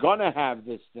 If you're gonna have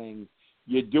this thing,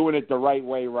 you're doing it the right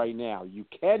way right now. You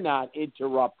cannot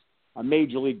interrupt a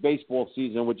Major League Baseball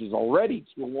season, which is already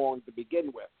too long to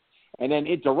begin with, and then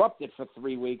interrupt it for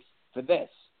 3 weeks for this.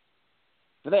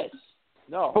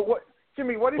 No. But what,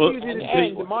 Jimmy? What if you did it?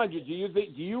 And mind you, do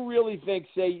you really think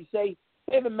say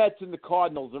the Mets and the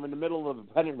Cardinals are in the middle of a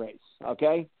pennant race,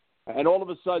 okay? And all of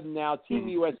a sudden now Team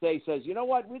USA says, you know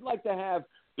what, we'd like to have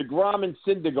DeGrom and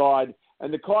Syndergaard,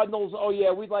 and the Cardinals, oh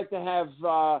yeah, we'd like to have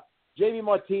J.B.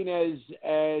 Martinez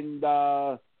and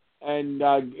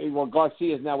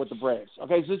Garcia is now with the Braves.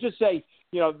 Okay, so just say,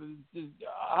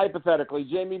 hypothetically,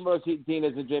 J.B.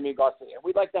 Martinez and Jamie Garcia,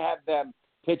 we'd like to have them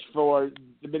pitch for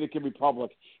Dominican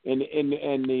Republic in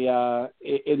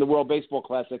the World Baseball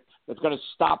Classic. That's going to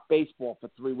stop baseball for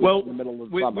 3 weeks in the middle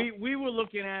of the summer. We were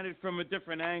looking at it from a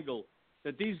different angle,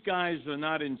 that these guys are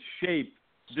not in shape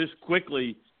this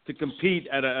quickly to compete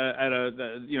at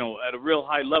a real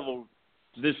high level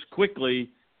this quickly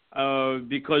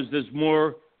because there's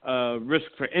more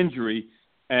risk for injury,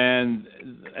 and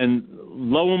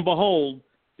lo and behold,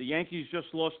 the Yankees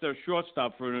just lost their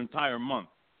shortstop for an entire month.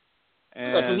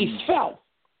 And he fell.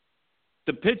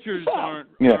 The pitchers aren't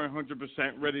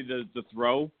 100% ready to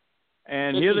throw,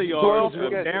 and here they are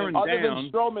bearing down. Other than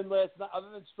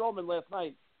Stroman last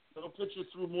night, no pitcher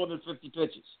threw more than 50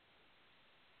 pitches.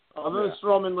 Other than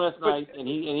Stroman last night, and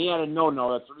he had a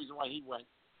no-no. That's the reason why he went.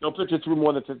 No pitcher threw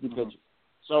more than 50 pitches.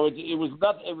 So it was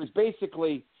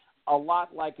basically a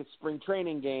lot like a spring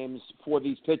training games for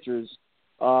these pitchers,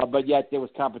 but yet there was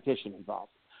competition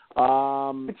involved.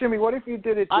 But Jimmy, what if you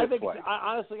did it this way?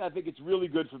 Honestly, I think it's really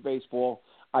good for baseball.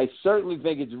 I certainly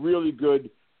think it's really good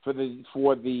for the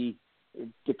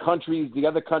countries, the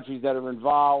other countries that are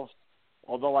involved.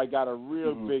 Although I got a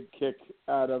real big kick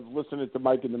out of listening to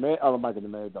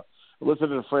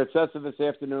listening to Francesa this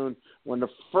afternoon when the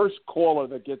first caller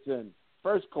that gets in,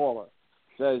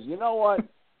 says, you know what,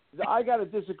 I got to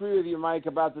disagree with you, Mike,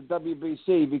 about the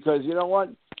WBC because you know what,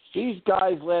 these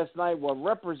guys last night were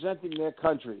representing their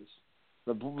countries.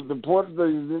 The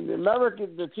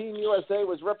Team USA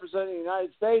was representing the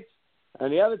United States,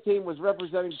 and the other team was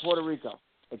representing Puerto Rico.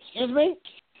 Excuse me?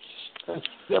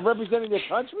 They're representing their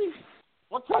country?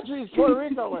 What country is Puerto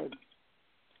Rico in?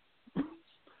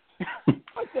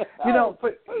 You know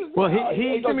what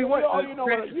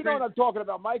I'm talking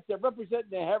about, Mike. They're representing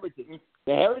their heritage.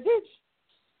 Their heritage?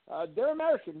 They're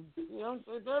American.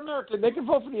 They're American. They can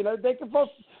vote for the United. They can vote.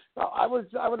 I would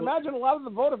imagine a lot of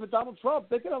them voted for Donald Trump.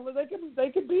 They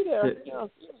could be there.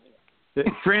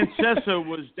 Francesa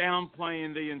was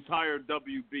downplaying the entire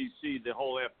WBC the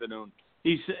whole afternoon.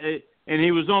 He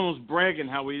was almost bragging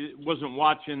how he wasn't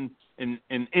watching an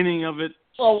inning of it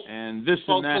and this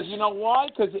and that. Because you know why?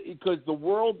 Because the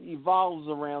world evolves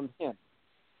around him.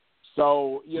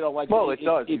 So it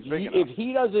does. If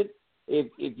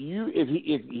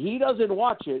he doesn't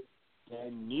watch it,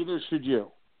 then neither should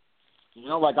you. I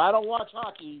don't watch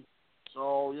hockey,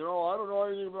 so I don't know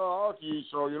anything about hockey.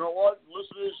 So you know what,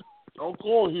 listeners, don't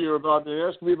call here about it.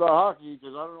 Ask me about hockey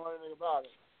because I don't know anything about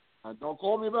it. Don't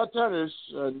call me about tennis,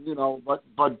 but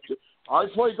I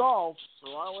play golf,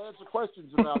 so I'll answer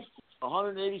questions about the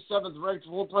 187th ranked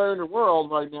football player in the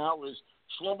world right now is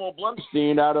Shlomo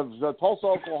Blemstein out of Tulsa,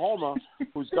 Oklahoma,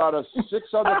 who's got a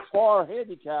 600 par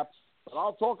handicap. But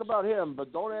I'll talk about him,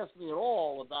 but don't ask me at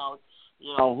all about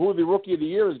who the Rookie of the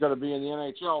Year is going to be in the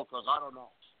NHL because I don't know.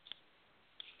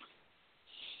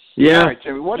 Yeah. All right,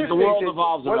 Jimmy, what if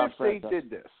they did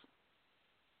this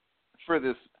for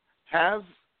this? Have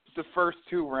the first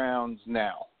 2 rounds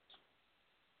now.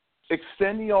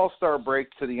 Extend the All-Star break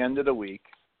to the end of the week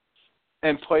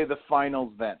and play the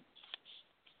finals then.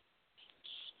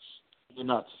 You're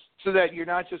nuts. So that you're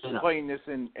not just playing this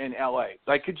in L.A.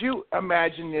 Like, could you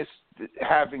imagine this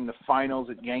having the finals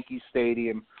at Yankee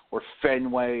Stadium or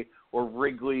Fenway or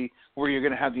Wrigley where you're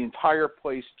going to have the entire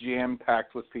place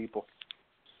jam-packed with people?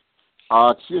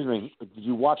 Excuse me. Did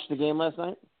you watch the game last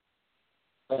night?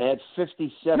 They had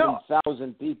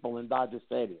 57,000 people in Dodger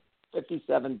Stadium.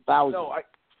 57,000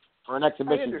 for an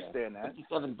exhibition. I understand that.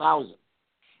 57,000.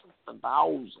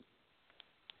 1,000.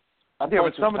 Yeah,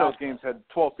 but some of those games had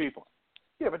 12 people.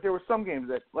 Yeah, but there were some games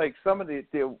that, like some of the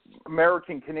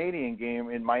American-Canadian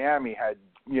game in Miami had,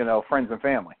 friends and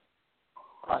family.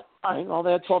 Right. Well,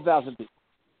 they had 12,000 people.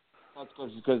 That's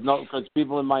because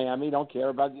people in Miami don't care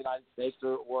about the United States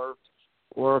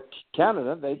or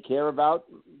Canada. They care about,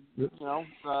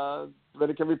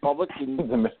 Dominican Republic,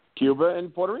 and Cuba,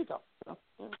 and Puerto Rico.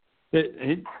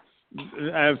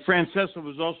 Francesa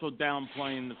was also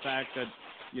downplaying the fact that,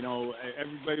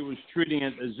 everybody was treating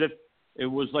it as if it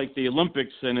was like the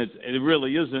Olympics, and it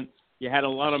really isn't. You had a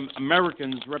lot of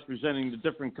Americans representing the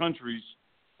different countries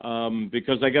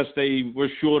because I guess they were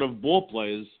short of ball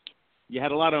players. You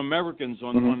had a lot of Americans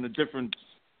on the different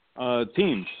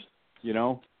teams,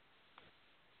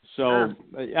 So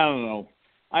I don't know.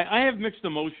 I have mixed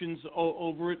emotions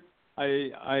over it. I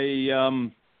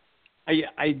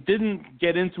didn't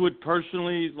get into it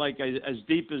personally, like as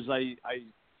deep as I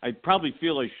probably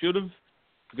feel I should have,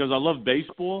 because I love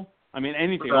baseball. I mean,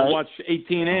 anything. Right. I watch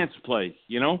 18 ants play,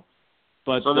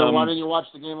 But so then why didn't you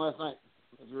watch the game last night?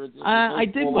 I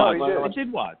did watch.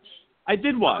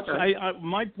 Okay.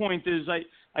 My point is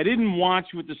I didn't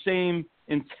watch with the same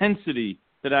intensity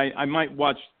that I might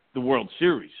watch the World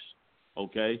Series.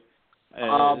 Okay.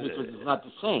 Because it's not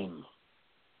the same.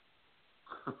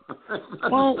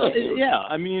 Well, yeah.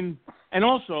 I mean, and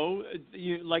also,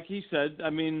 like he said, I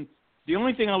mean, the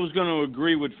only thing I was going to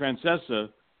agree with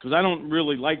Francesa, because I don't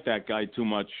really like that guy too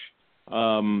much.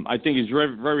 I think he's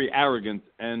very, very arrogant,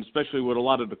 and especially with a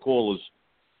lot of the callers.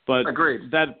 But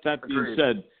Agreed. That being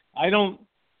said,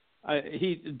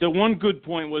 the one good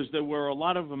point was there were a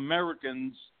lot of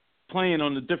Americans playing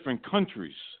on the different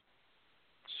countries.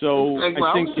 So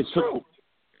I think it took,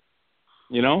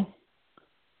 I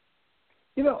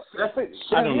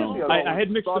don't know. I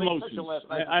had mixed emotions.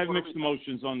 I have mixed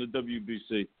emotions on the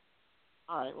WBC.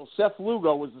 All right. Well, Seth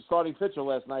Lugo was the starting pitcher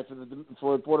last night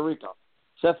for Puerto Rico.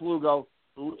 Seth Lugo,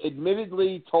 who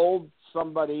admittedly told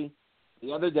somebody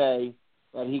the other day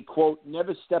that he, quote,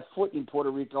 never stepped foot in Puerto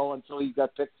Rico until he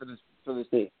got picked for this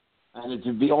team. And it's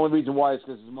the only reason why is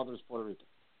because his mother is Puerto Rican.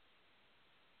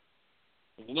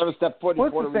 He never stepped foot in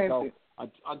Puerto Rico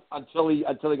until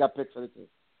he got picked for the team.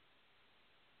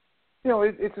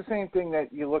 It's the same thing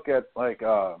that you look at, like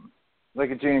a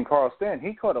Gene Carlston.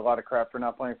 He caught a lot of crap for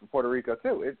not playing for Puerto Rico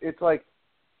too. It's like,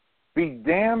 be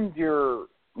damned your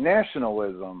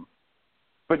nationalism,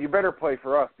 but you better play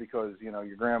for us because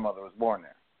your grandmother was born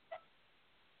there.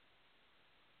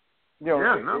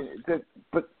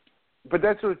 But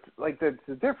that's what that's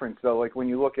the difference though. Like when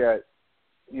you look at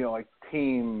like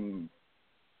Team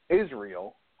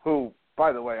Israel, who,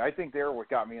 by the way, I think they're what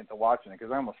got me into watching it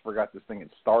because I almost forgot this thing had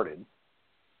started.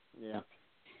 Yeah.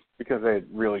 Because they had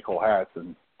really cool hats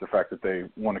and the fact that they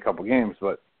won a couple games.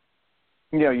 But,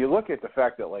 you look at the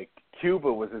fact that,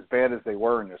 Cuba was as bad as they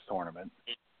were in this tournament,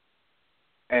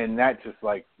 and that just,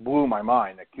 blew my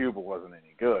mind that Cuba wasn't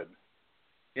any good.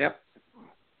 Yep.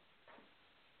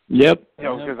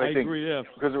 Because I think, agree, yeah.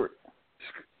 Because we're...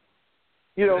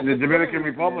 and the Dominican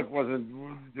Republic was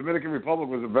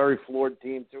a very flawed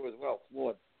team too as well.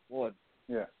 Flawed.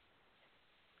 Yeah.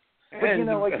 And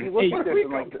but you look at this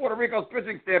and Puerto Rico's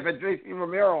pitching staff had J.C.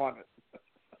 Romero on it.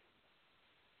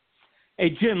 Hey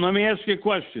Jim, let me ask you a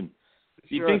question.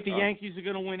 Do you Sure, think the Yankees are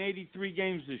going to win 83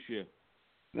 games this year?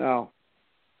 No.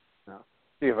 Do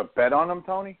you have a bet on them,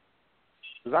 Tony?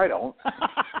 Because I don't.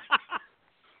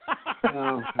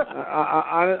 No,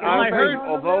 I heard.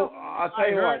 Although I'll tell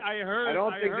you what, I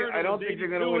don't think they're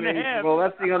going to win 80. Well,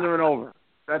 that's the under and over.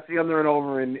 That's the under and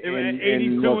over in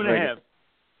 82 and a half.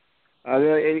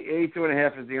 82 and a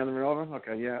half is the under and over.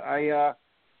 Okay, yeah.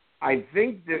 I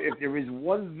think that if there is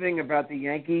one thing about the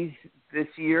Yankees this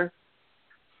year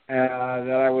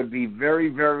that I would be very,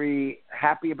 very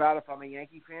happy about if I'm a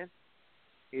Yankee fan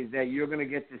is that you're going to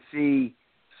get to see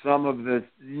some of the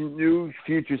new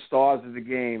future stars of the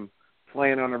game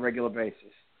playing on a regular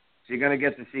basis. So you're going to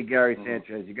get to see Gary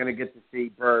Sanchez. You're going to get to see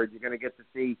Bird. You're going to get to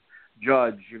see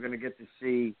Judge. You're going to get to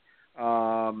see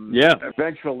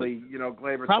eventually,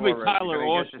 Gleyber probably Torres. Tyler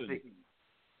Austin.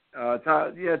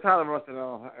 Tyler Austin. I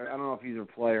don't know if he's a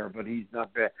player, but he's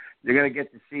not bad. You're going to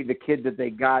get to see the kid that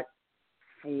they got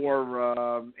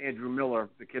for Andrew Miller,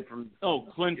 the kid from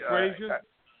Clint Frazier.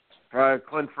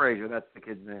 Clint Frazier, that's the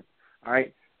kid's name. All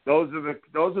right, those are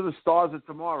the stars of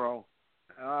tomorrow,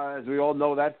 as we all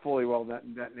know that fully well, that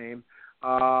name.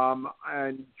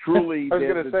 And truly, I was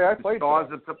going to say I played stars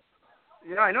of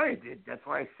yeah, I know you did. That's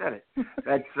why I said it.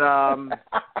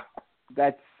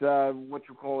 That's what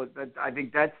you call it. I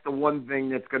think that's the one thing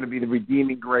that's going to be the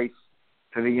redeeming grace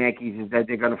for the Yankees is that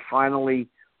they're going to finally,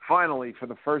 for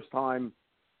the first time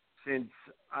since,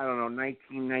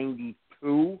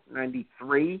 1992,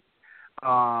 93,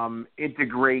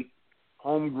 integrate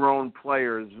homegrown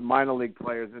players, minor league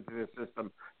players into their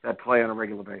system that play on a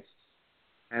regular basis.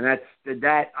 And that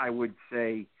I would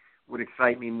say would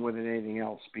excite me more than anything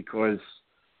else because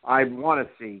I want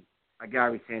to see a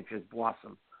Gary Sanchez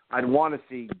blossom. I'd want to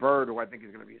see Bird, who I think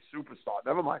is going to be a superstar.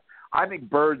 Never mind. I think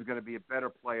Bird's going to be a better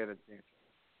player than Sanchez.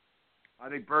 I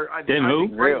think Bird. I think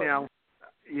right now.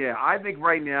 Yeah, I think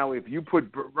right now, if you put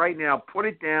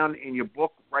it down in your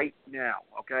book right now,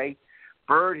 okay?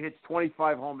 Bird hits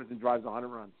 25 homers and drives 100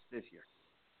 runs this year.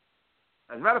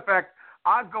 As a matter of fact,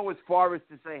 I'd go as far as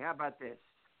to say, how about this?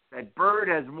 That Bird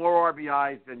has more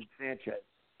RBIs than Sanchez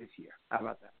this year. How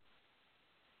about that?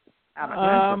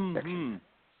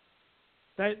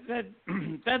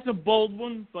 That's a bold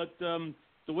one, but the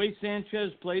way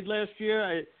Sanchez played last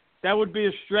year, that would be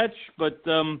a stretch. But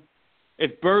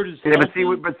if Bird is healthy,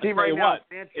 but see right now,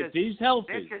 Sanchez, if he's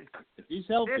healthy,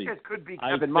 Sanchez could be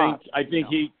Kevin Moss. I think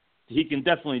he can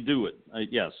definitely do it.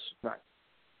 Yes. Right.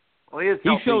 Well,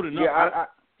 he showed enough. Yeah,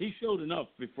 he showed enough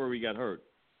before he got hurt.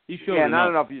 He showed enough. And I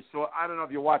don't know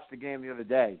if you watched the game the other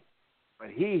day, but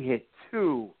he hit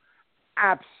 2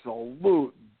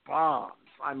 absolute bombs.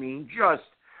 I mean, just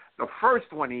the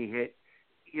first one he hit,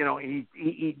 he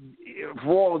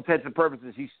for all intents and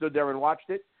purposes, he stood there and watched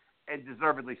it, and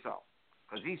deservedly so,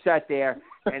 because he sat there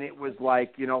and it was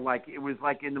like in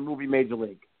the movie Major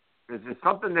League. There's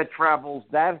something that travels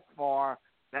that far,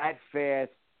 that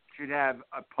fast, should have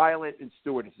a pilot and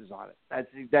stewardesses on it. That's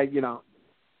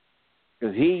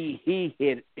because he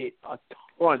hit it a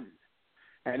ton,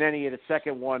 and then he hit a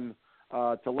second one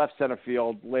to left center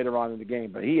field later on in the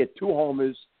game. But he had 2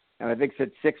 homers, and I think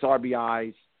said 6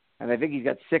 RBIs, and I think he's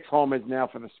got 6 homers now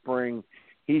for the spring.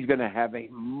 He's going to have a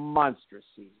monstrous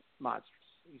season. Monstrous.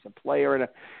 He's a player and a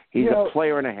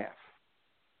player and a half.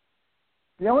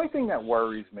 The only thing that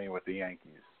worries me with the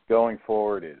Yankees going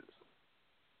forward is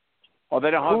they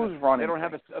don't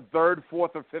have a third,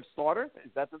 fourth, or fifth starter.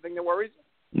 Is that the thing that worries you?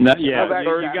 No, yeah,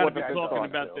 you got to be talking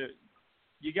about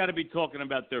you got to be talking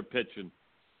about their pitching.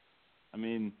 I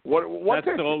mean, what that's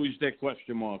pitching? Always their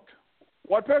question mark.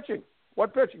 What pitching?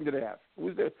 What pitching do they have?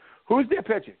 Who's their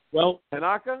pitching? Well,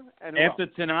 Tanaka and after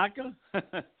Tanaka,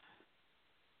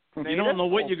 you don't know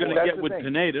what you're going to get with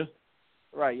Pineda.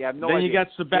 Right, you have no idea. Then you got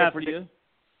Sabathia.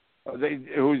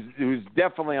 Who's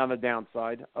definitely on the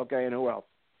downside. Okay, and who else?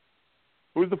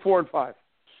 Who's the 4 and 5?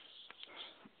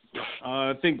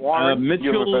 I think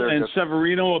Mitchell and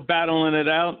Severino are battling it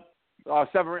out.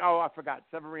 Severino. Oh, I forgot.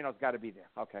 Severino's got to be there.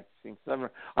 Okay. To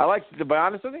be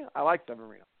honest with you, I like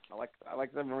Severino. I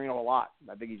like Severino a lot.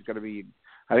 I think he's going to be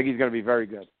very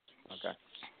good. Okay.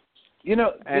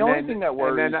 The only thing that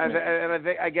worries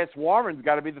me. I guess Warren's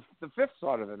got to be the fifth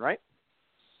starter then, right?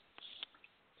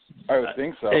 I would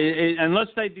think so. Unless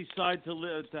they decide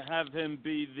to have him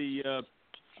be the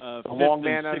long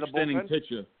man out of the sixth inning bullpen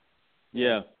pitcher.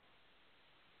 Yeah.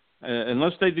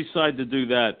 Unless they decide to do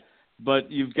that.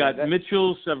 But you've got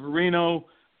Mitchell, Severino,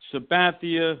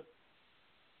 Sabathia,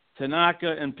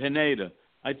 Tanaka, and Pineda.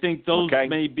 I think those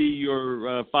may be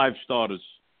your 5 starters.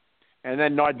 And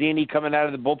then Nardini coming out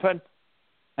of the bullpen?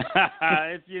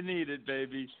 If you need it,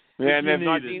 baby. Yeah, and then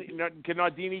can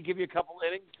Nardini give you a couple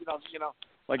innings?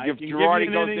 Like if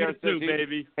Girardi goes there and says,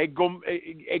 baby. Hey,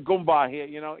 Goomba here,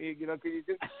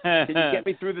 can you get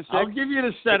me through the 6? I'll give you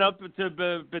the setup to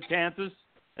Betances,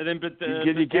 and then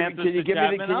can you give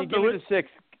me the 6?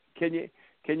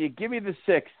 Can you give me the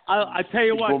 6? I tell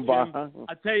you what, Goomba, Jim,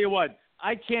 I tell you what,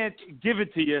 I can't give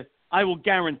it to you. I will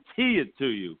guarantee it to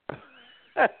you.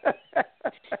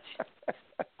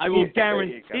 I will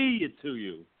guarantee it to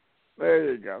you.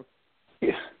 There you go.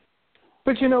 Yeah.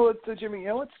 But Jimmy,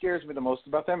 what scares me the most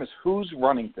about them is who's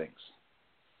running things.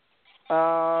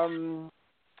 Are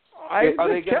they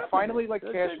going to finally let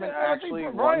Cashman actually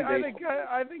run baseball?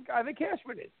 I think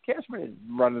Cashman is. Cashman is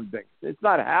running things. It's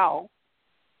not Hal.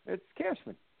 It's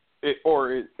Cashman.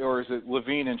 Or is it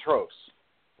Levine and Trost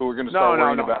who are going to start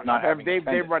worrying about not having they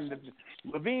run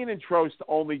Levine and Trost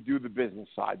only do the business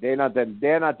side. They're not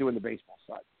doing the baseball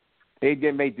side. They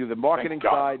may do the marketing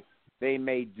side. They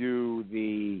may do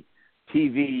the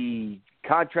TV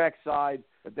contract side,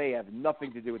 but they have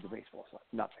nothing to do with the baseball side.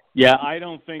 Nothing. Yeah, I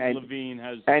don't think Levine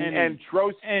has and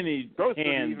Trost hand would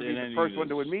in even be the any first of one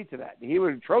to this. admit to that.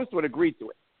 Trost would agree to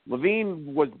it.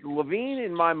 Levine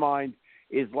in my mind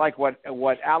is like what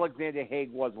Alexander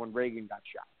Haig was when Reagan got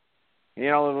shot.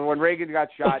 When Reagan got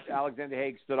shot, Alexander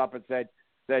Haig stood up and said,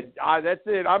 "That's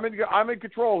it. I'm in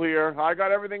control here. I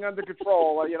got everything under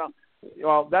control."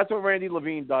 Well, that's what Randy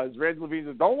Levine does. Randy Levine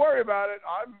says, "Don't worry about it.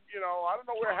 I don't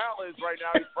know where Hal is right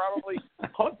now. He's probably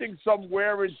hunting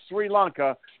somewhere in Sri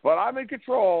Lanka, but I'm in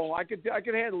control. I can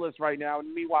handle this right now."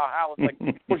 And meanwhile, Hal is like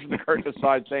pushing the curtain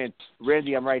aside, saying,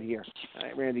 "Randy, I'm right here. All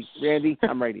right, Randy,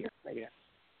 I'm right here. Right here."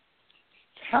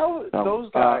 How those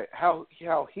guys, how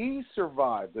he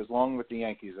survived as long with the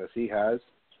Yankees as he has,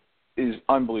 is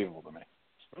unbelievable to me.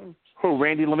 Who,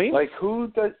 Randy Levine? Like,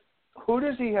 who does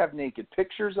he have naked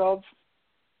pictures of?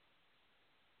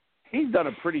 He's done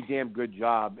a pretty damn good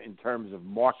job in terms of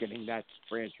marketing that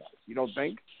franchise. You don't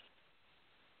think?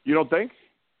 You don't think?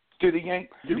 Do the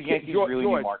Yankees really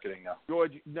need marketing now?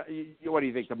 George, what do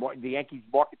you think? The Yankees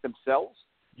market themselves?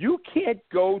 You can't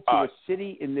go to a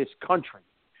city in this country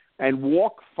and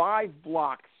walk 5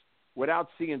 blocks without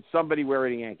seeing somebody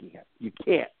wearing a Yankee hat. You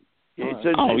can't.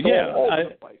 It's all over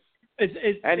the place.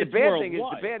 The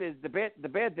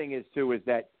bad thing is too is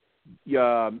that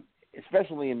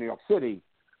especially in New York City,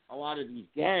 a lot of these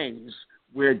gangs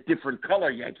wear different color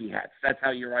Yankee hats. That's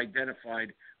how you're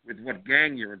identified with what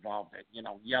gang you're involved in. You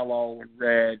know, yellow and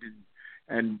red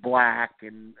and black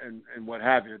and what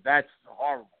have you. That's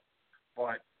horrible.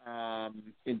 But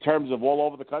in terms of all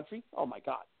over the country, oh my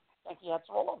God, Yankee hats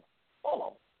are all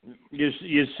over.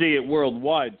 You see it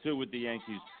worldwide too with the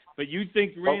Yankees. But you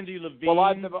think Randy Levine is the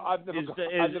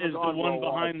one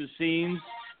behind the scenes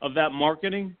of that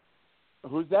marketing?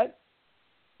 Who's that?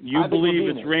 You believe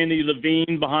it's Randy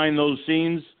Levine behind those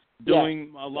scenes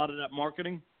doing a lot of that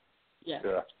marketing?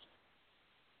 Yeah.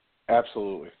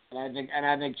 Absolutely. And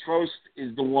I think Trost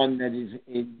is the one that is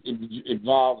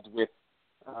involved with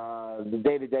the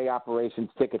day-to-day operations,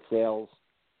 ticket sales,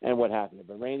 and what have you.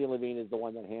 But Randy Levine is the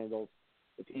one that handles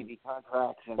the TV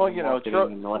contracts. And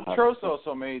Trost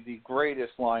also made the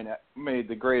greatest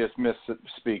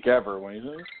misspeak ever when he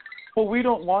said, "Well, we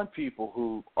don't want people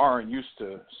who aren't used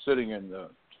to sitting in the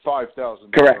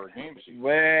 $5,000 game seat."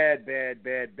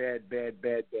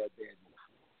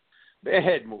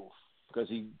 Bad move. Because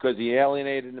he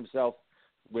alienated himself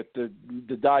with the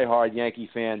diehard Yankee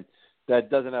fan that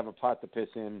doesn't have a pot to piss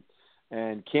in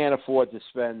and can't afford to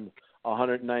spend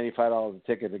 $195 a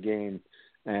ticket a game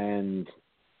and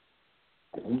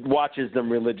watches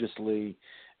them religiously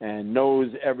and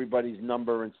knows everybody's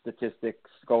number and statistics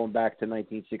going back to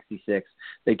 1966.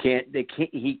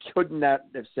 He could not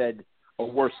have said a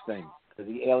worse thing because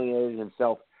he alienated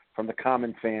himself from the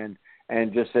common fan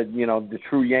and just said, the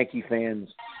true Yankee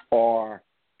fans are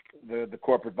the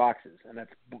corporate boxes, and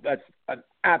that's an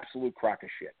absolute crock of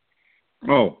shit.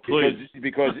 Oh, please!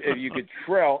 Because if you could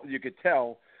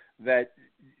tell that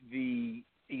the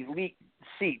elite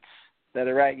seats that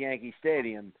are at Yankee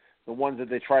Stadium, the ones that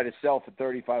they try to sell for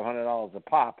 $3,500 a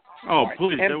pop. Oh,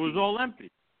 please! It was all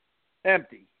empty.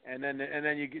 Empty, and then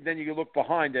you look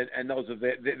behind it, and those are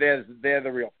they're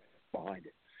the real behind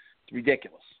it. It's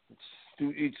ridiculous.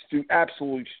 It's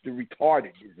absolutely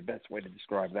retarded is the best way to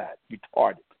describe that.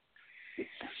 Retarded.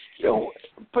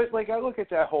 But like I look at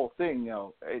that whole thing,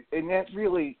 and that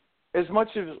really, as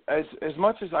much as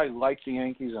I like the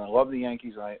Yankees and I love the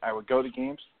Yankees, and I would go to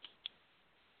games.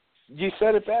 You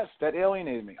said it best. That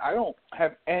alienated me. I don't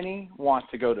have any want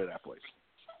to go to that place.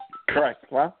 Correct.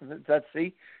 Well,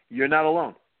 you're not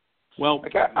alone. Well,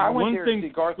 like I went there to see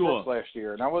Garth Brooks last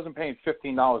year, and I wasn't paying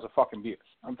 $15 a fucking beer.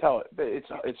 I'm telling you,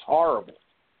 it's horrible.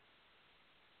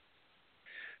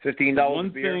 $15 a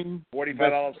beer,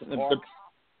 $45 for park,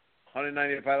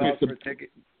 $195 for a ticket.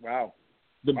 Wow.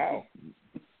 Wow.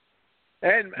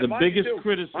 And the biggest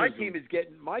criticism.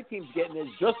 My team's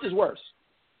getting just as worse.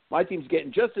 My team's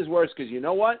getting just as worse because you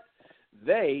know what?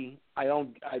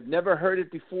 I've never heard it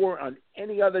before on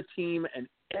any other team and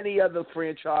any other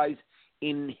franchise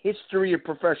in history of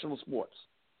professional sports.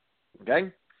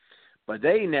 Okay? But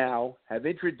they now have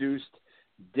introduced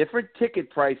different ticket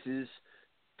prices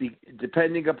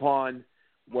depending upon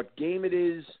what game it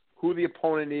is, who the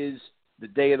opponent is, the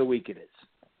day of the week it is.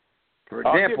 For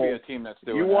example, I'll give you a team that's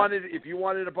doing if you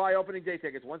wanted to buy opening day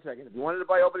tickets, if you wanted to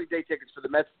buy opening day tickets for the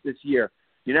Mets this year,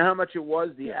 you know how much it was,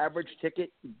 the average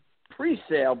ticket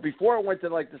pre-sale before it went to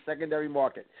like the secondary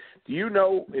market? Do you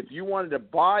know if you wanted to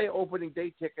buy opening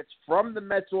day tickets from the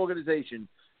Mets organization,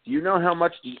 do you know how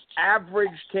much the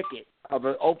average ticket of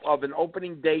an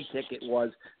opening day ticket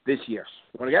was this year?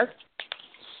 You want to guess?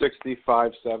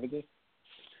 $65.70.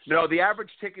 No, the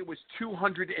average ticket was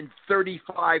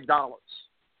 $235.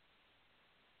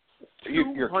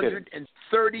 You're kidding.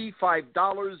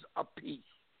 $235 a piece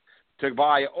to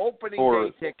buy opening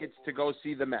day tickets to go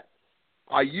see the Mets.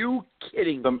 Are you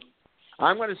kidding me?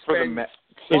 I'm going to spend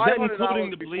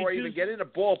 $500 before I even get in a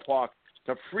ballpark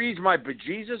to freeze my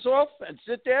bejesus off and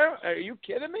sit there? Are you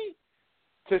kidding me?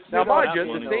 Now, mind you,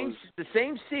 the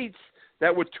same seats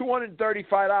that were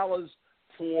 $235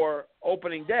 for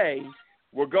opening day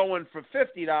were going for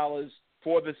 $50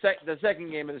 for the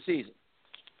second game of the season.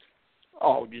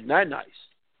 Oh, isn't that nice?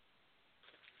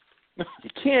 You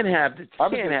can't have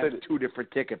two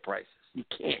different ticket prices. You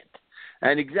can't.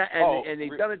 And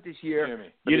they've done it this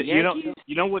year.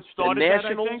 You know what started the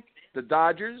Nationals, that, I think? The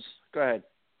Dodgers. Go ahead.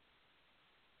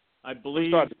 I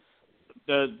believe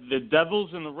the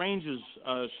Devils and the Rangers.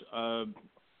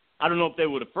 I don't know if they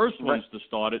were the first ones to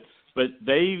start it, but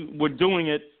they were doing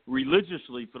it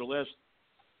religiously for the last.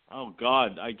 Oh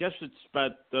God, I guess it's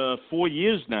about 4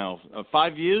 years now.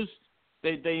 5 years.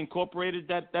 They incorporated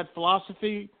that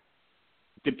philosophy.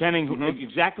 Depending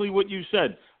exactly what you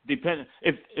said.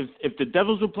 If the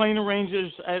Devils were playing the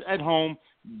Rangers at home,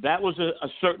 that was a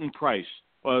certain price,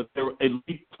 their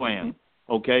elite plan.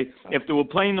 Okay, if they were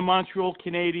playing the Montreal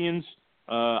Canadiens,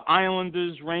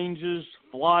 Islanders, Rangers,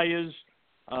 Flyers,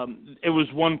 it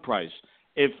was one price.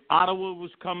 If Ottawa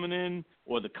was coming in,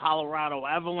 or the Colorado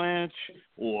Avalanche,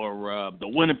 or the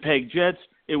Winnipeg Jets,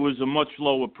 it was a much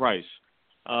lower price.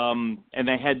 And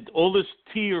they had all this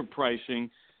tier pricing.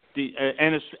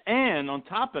 And on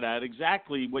top of that,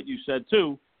 exactly what you said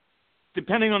too,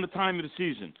 depending on the time of the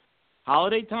season,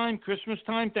 holiday time, Christmas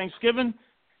time, Thanksgiving,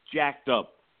 jacked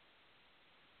up,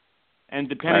 and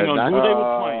depending on who they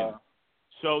were playing.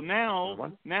 So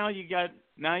now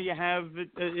you have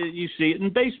it, you see it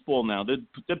in baseball now.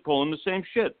 They're pulling the same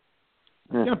shit.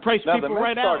 You're gonna price now, people the Mets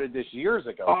right started out. This years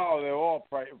ago. Oh, they're all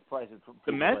pricing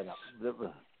the Mets. Right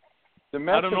up. The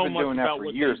Mets I don't know have been much doing that about for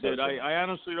what years. they did. I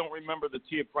honestly don't remember the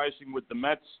tier pricing with the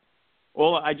Mets.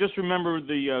 Well, I just remember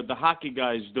the hockey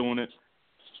guys doing it,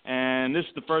 and this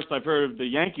is the first I've heard of the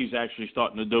Yankees actually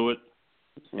starting to do it.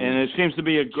 And it seems to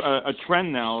be a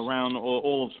trend now around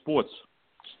all of sports.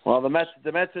 Well, the Mets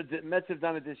have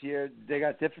done it this year. They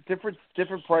got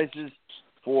different prices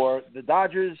for the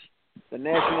Dodgers, the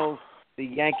Nationals, the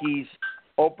Yankees,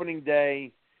 opening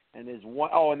day, and there's one.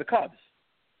 Oh, and the Cubs.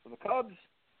 For the Cubs,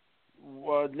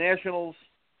 Nationals,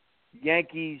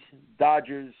 Yankees,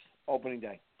 Dodgers, opening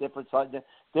day. Different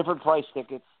price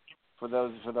tickets for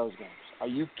those games. Are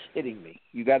you kidding me?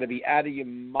 You got to be out of your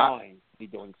mind to be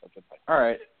doing such a thing. All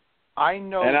right, I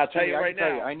know. And I'll tell you right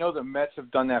now, I know the Mets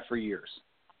have done that for years.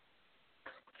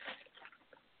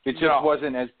 It just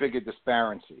wasn't as big a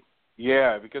disparity.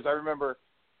 Yeah, because I remember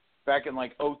back in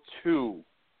like 2002,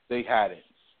 they had it.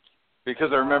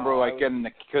 Because I remember getting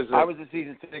I was a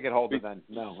season ticket holder then.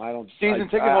 No, I don't. Season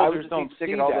ticket holders don't see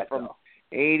ticket holder that from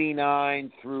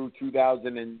 '89 through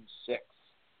 2006.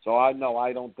 So I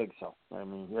don't think so. I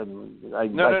mean, I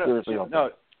seriously don't. No,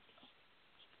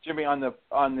 Jimmy, on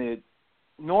the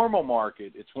normal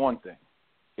market, it's one thing.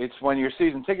 It's when you're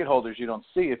season ticket holders, you don't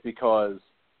see it because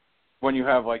when you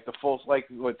have like the full, like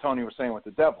what Tony was saying with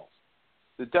the Devils,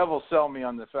 the Devils sell me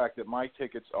on the fact that my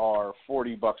tickets are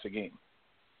 $40 a game.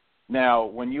 Now,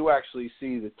 when you actually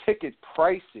see the ticket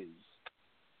prices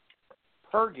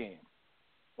per game,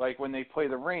 like when they play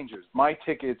the Rangers, my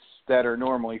tickets that are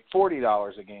normally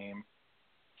 $40 a game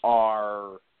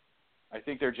are, I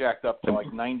think they're jacked up to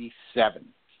like 97,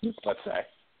 let's say.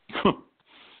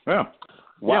 Yeah.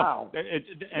 Wow. Yeah.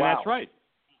 That's right.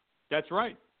 That's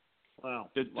right. Wow.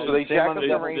 So they jack up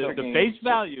the Rangers the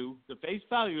face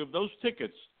value of those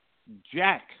tickets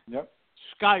jack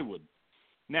skyward.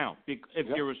 Now, if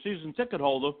you're a season ticket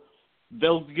holder,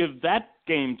 they'll give that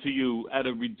game to you at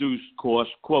a reduced cost,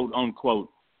 quote unquote,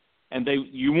 and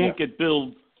you won't get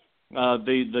billed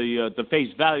the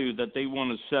face value that they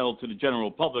want to sell to the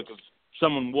general public of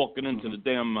someone walking into the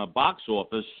damn box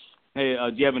office. Hey,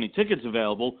 do you have any tickets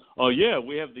available? Oh yeah,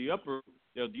 we have the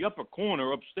upper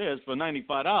corner upstairs for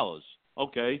 $95.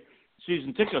 Okay,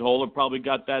 season ticket holder probably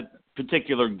got that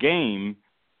particular game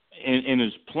in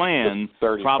his plan,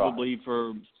 35. Probably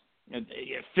for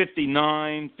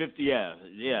 59, 50.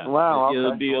 Yeah. Wow,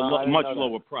 it'll be a much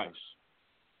lower price.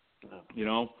 You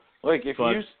know, like if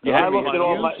I looked at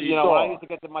all my, I used to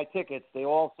get to my tickets. They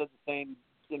all said the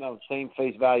same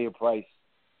face value price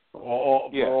for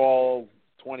all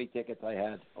 20 tickets I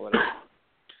had or whatever.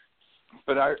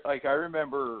 But I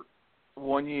remember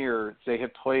one year they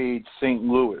had played St.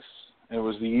 Louis. And it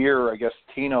was the year, I guess,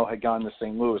 Tino had gone to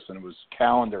St. Louis, and it was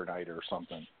calendar night or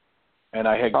something. And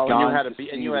I had gone and you had to be,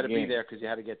 see and you had the to game. be there because you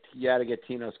had to get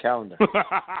Tino's calendar.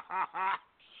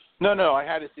 No, I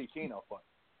had to see Tino play.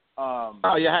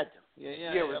 You had to.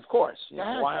 Yeah, of course.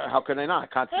 How could I not?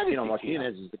 Constantino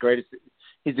Martinez is the greatest.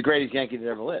 He's the greatest Yankee that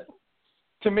ever lived.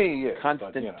 To me, yes.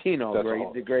 Constantino,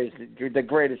 the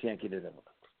greatest Yankee that ever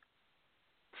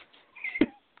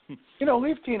lived.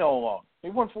 Leave Tino alone. He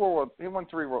won 4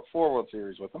 World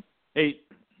Series with him. Hey,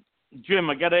 Jim,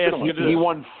 I got to ask you this. He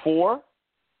won 4?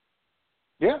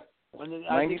 Yeah.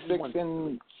 96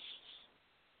 and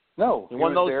no, he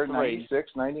was there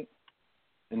 96, 90.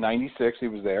 In 96, he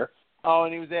was there. Oh,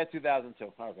 and he was there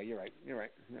 2002. Okay, you're right.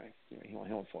 He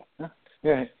won 4.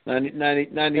 Yeah.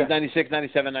 96,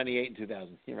 97, 98, and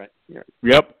 2000. You're right.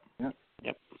 Yep.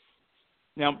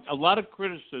 Now, a lot of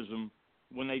criticism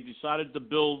when they decided to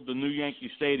build the new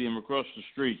Yankee Stadium across the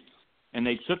street, and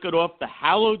they took it off the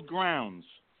hallowed grounds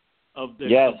of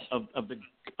the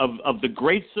of the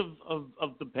greats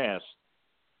of the past.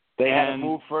 They had to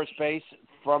move first base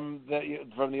from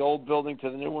the old building to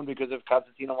the new one because of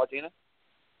Constantino Martinez?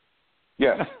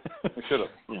 Yes, they should have.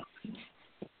 Yeah.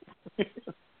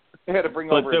 They had to bring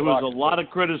but over. But there was a lot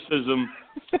of criticism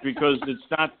because it's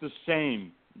not the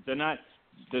same. They're not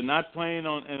playing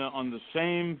on the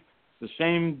same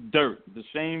dirt, the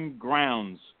same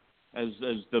grounds as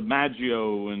the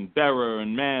Maggio and Berra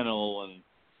and Mantle and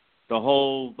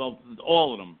all of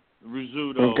them.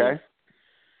 Rizzuto. Okay.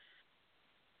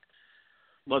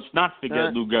 Let's not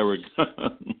forget Lou Gehrig.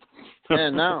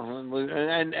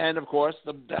 and of course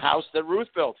the house that Ruth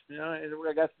built. You know,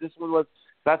 I guess this one was.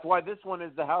 That's why this one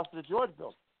is the house that George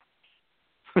built.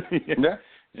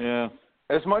 Yeah.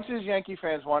 As much as Yankee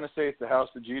fans want to say it's the house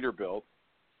that Jeter built,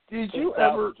 did you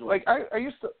ever like? I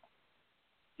used to.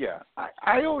 Yeah,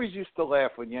 I always used to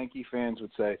laugh when Yankee fans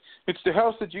would say it's the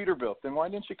house that Jeter built. Then why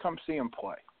didn't you come see him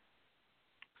play?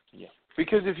 Yeah.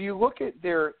 Because if you look at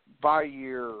their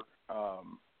by-year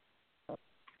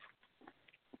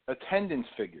attendance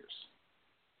figures,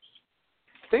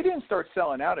 they didn't start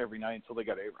selling out every night until they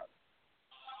got A-Rod.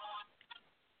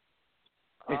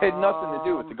 It had nothing to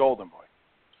do with the Golden Boy.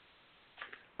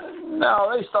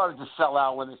 No, they started to sell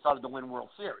out when they started to win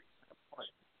World Series.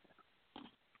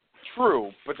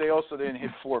 True, but they also didn't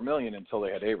hit 4 million until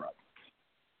they had A-Rod.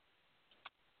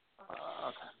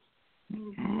 Okay.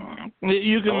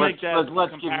 You can make that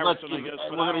let's comparison, give, I guess.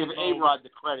 we're going to give A-Rod the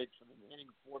credit for hitting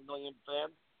 4 million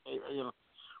fans. You know,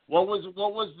 what was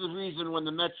the reason when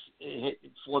the Mets hit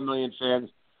 4 million fans?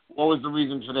 What was the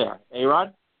reason for that?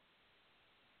 A-Rod?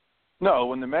 No,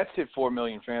 when the Mets hit 4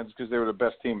 million fans, because they were the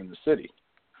best team in the city.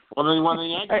 Well, then when the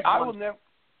Yankees,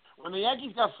 when the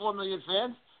Yankees got 4 million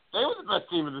fans, they were the best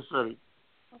team in the city.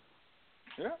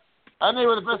 Yeah. And they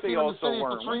were the best team in the city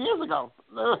until 3 years ago.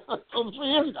 Until 3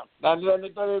 years ago. Then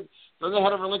they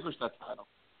had to relinquish that title.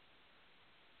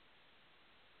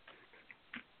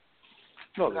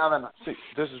 No, see,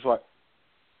 this is what.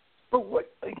 But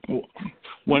what? Like,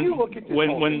 when you look at this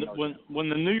when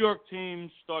the New York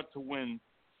teams start to win,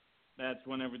 that's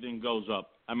when everything goes up.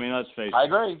 I mean, let's face it. I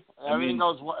agree. Everything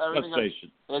let's face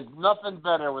it. There's nothing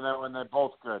better when they're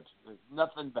both good. There's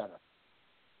nothing better.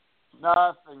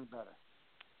 Nothing better.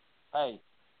 Hey,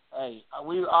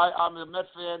 I'm a Met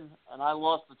fan, and I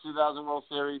lost the 2000 World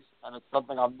Series, and it's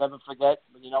something I'll never forget.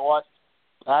 But you know what?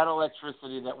 That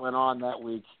electricity that went on that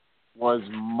week was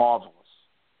marvelous.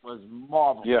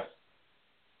 Yeah.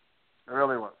 It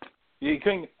really was. You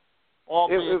couldn't. It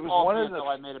was one of the.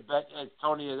 I made a bet.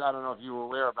 Tony, I don't know if you were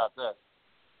aware about this,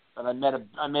 but I made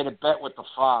a bet with the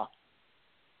FA,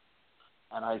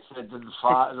 and I said to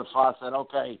the FA said,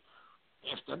 okay,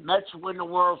 if the Mets win the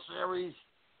World Series,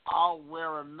 I'll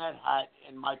wear a Met hat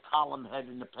in my column head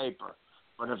in the paper.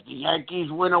 But if the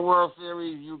Yankees win a World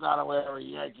Series, you got to wear a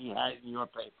Yankee hat in your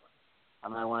paper.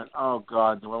 And I went, oh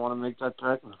God, do I want to make that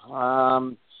bet? I'll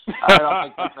make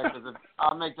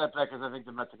that bet because I think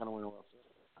the Mets are going to win a World Series.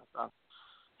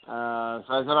 So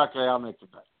I said, okay, I'll make the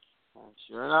bet. And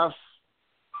sure enough,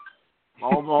 lo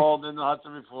and behold, in the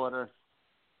Hudson Reporter,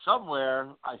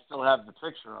 somewhere I still have the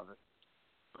picture of it.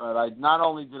 But not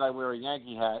only did I wear a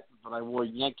Yankee hat, but I wore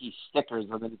Yankee stickers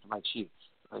underneath my cheeks.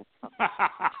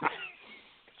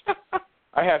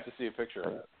 I have to see a picture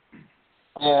of that.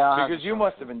 Yeah, because you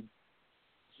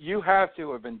have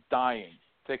to have been dying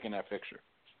taking that picture.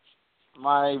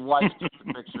 My wife took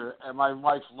the picture, and my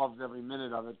wife loved every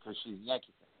minute of it because she's a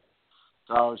Yankee fan.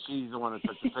 So she's the one that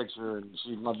took the picture, and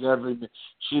she loved every minute of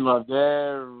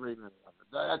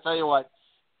it. I tell you what,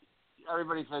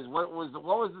 everybody says, what was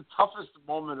the toughest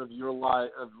moment of your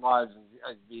lives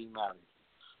as being married?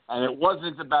 And it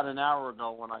wasn't about an hour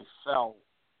ago when I fell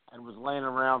and was laying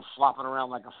around, flopping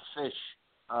around like a fish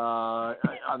on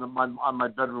my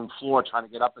bedroom floor trying to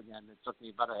get up again. It took me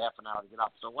about a half an hour to get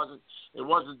up. So it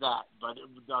wasn't that. But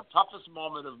the toughest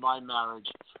moment of my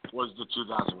marriage was the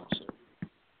 2001 series.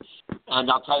 And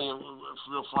I'll tell you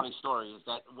a real funny story is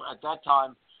that at that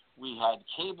time we had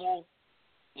cable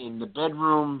in the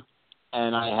bedroom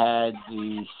and I had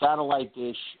the satellite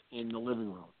dish in the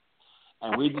living room.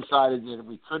 And we decided that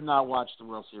we could not watch the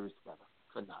World Series together.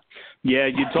 Could not. Yeah,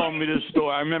 you told me this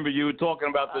story. I remember you were talking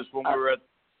about this when we were at.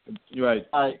 Right.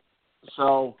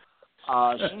 So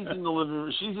she's in the living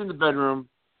room. She's in the bedroom,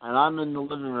 and I'm in the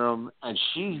living room, and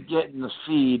she's getting the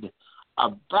feed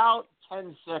about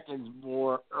 10 seconds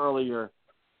more earlier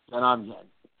than I'm getting.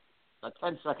 About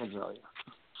 10 seconds earlier.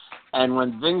 And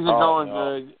when things are going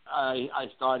good, I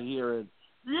start hearing,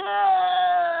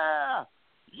 yeah,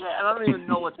 yeah, and I don't even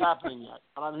know what's happening yet.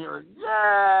 And I'm hearing,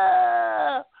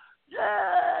 yeah.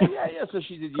 So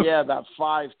she did, about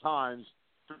 5 times,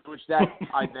 to which that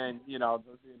I then,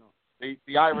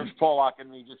 the Irish Pollock in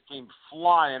me just came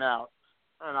flying out,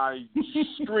 and I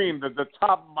screamed at the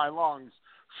top of my lungs,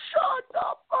 "Shut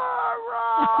the fuck!"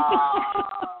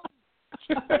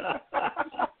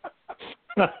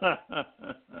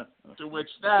 To which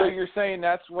that. So you're saying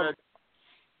that's what?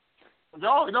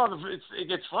 No, it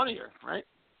gets funnier, right?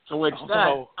 To which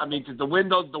I mean, 'cause the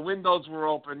windows were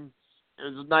open. It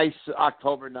was a nice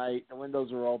October night. The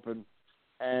windows were open,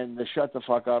 and the "shut the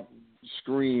fuck up"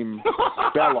 scream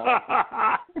bellow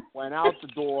went out the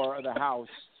door of the house.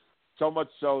 So much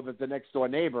so that the next door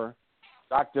neighbor,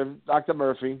 Dr.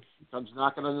 Murphy, comes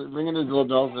ringing his little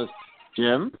bell and says,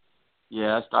 "Jim,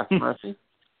 yes, Dr. Murphy,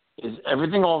 is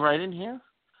everything all right in here?"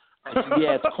 I said,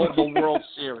 "Yeah, it's called the World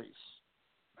Series."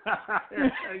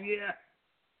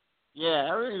 Yeah,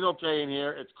 everything's okay in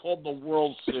here. It's called the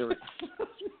World Series.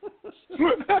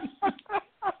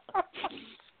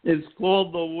 It's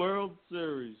called the World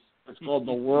Series. It's called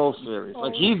the World Series.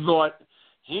 Like he thought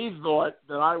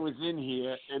that I was in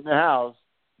here in the house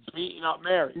beating up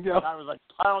Mary. Yep. And I was like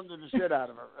pounding the shit out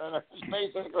of her. And I was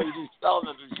basically just telling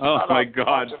her to shut Oh up my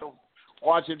God.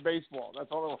 watching baseball.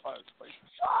 That's all it was. Like,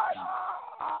 shut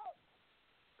up.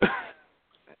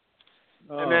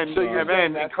 And then, so you're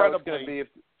saying that's how it's going to be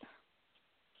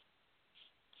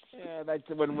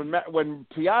when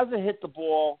Piazza hit the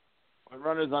ball, when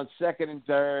runners on second and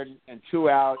third and 2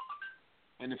 out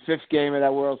in the 5th game of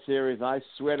that World Series, I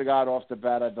swear to God, off the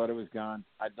bat, I thought it was gone.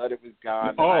 And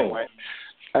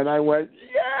I went,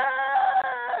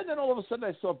 yeah! And then all of a sudden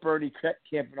I saw Bernie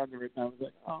camping under it, and I was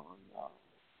like, oh, no.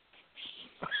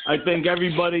 I think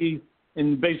everybody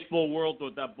in the baseball world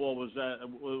thought that ball was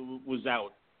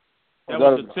out. That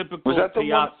was a typical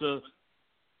Piazza.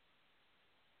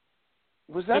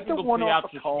 Was that the one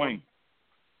off the swing?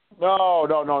 No.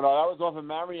 That was off of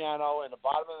Mariano in the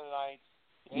bottom of the ninth.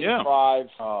 Yeah.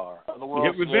 5 of the World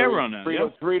Hit Rivera on that.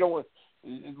 3-1.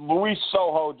 Luis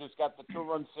Sojo just got the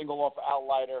 2-run single off of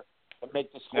Outlighter to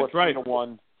make the score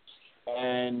 3-1.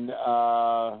 And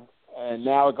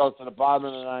now it goes to the bottom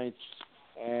of the ninth,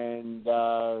 and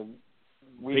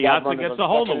Piazza gets a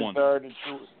hold of one.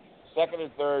 Second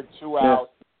and third, 2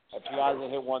 out. And Piazza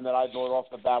hit one that I thought off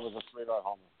the bat was a 3-run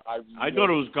homer. I thought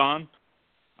it was gone.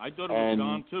 I thought it was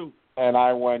gone too. And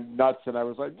I went nuts, and I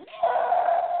was like, yeah!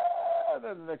 And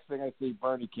then the next thing I see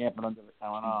Bernie camping under it.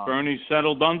 Bernie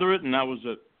settled under it, and that was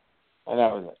it. And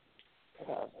that was it.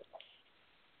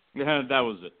 Yeah, that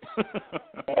was it.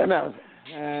 And that was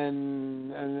it.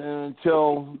 And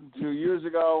until 2 years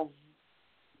ago,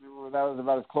 that was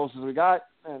about as close as we got.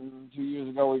 And 2 years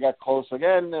ago, we got close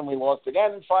again, and we lost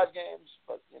again in 5 games.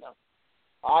 But,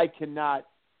 I cannot,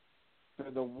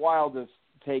 for the wildest,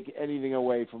 take anything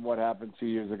away from what happened 2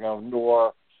 years ago,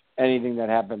 nor anything that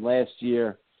happened last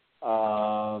year.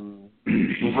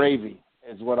 Gravy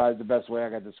is the best way I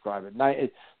can describe it.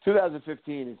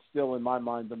 2015 is still, in my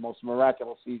mind, the most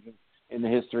miraculous season in the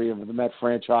history of the Met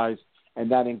franchise, and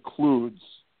that includes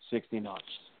 69.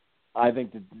 I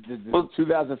think the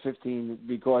 2015,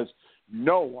 because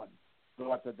no one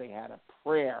thought that they had a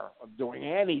prayer of doing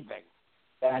anything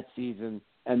that season,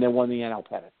 and they won the NL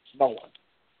pennant. No one.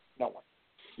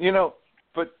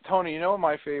 But Tony, what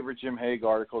my favorite Jim Hague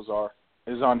articles are?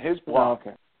 Is on his blog. Oh,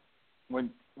 okay.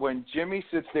 When Jimmy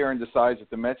sits there and decides that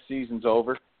the Mets season's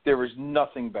over, there is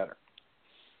nothing better.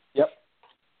 Yep.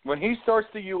 When he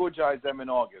starts to eulogize them in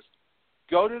August,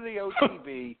 go to the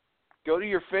OTB, go to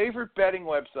your favorite betting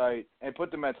website, and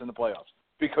put the Mets in the playoffs.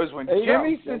 Because when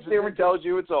Jimmy sits there and tells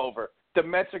you it's over, the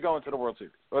Mets are going to the World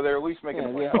Series, or they're at least making the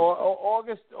playoffs.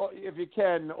 August, if you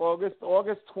can, August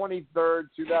 23rd,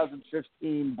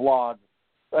 2015 blog.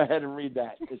 Go ahead and read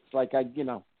that. It's like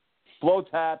blow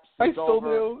taps. It's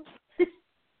over.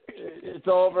 It's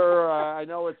over. I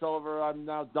know it's over. I'm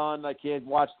now done. I can't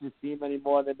watch this team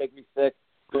anymore. They make me sick.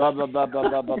 Blah blah blah blah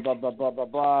blah blah blah blah blah blah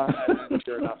blah. And then,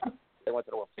 sure enough, they went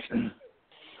to the World Series.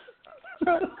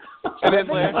 And then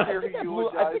last year,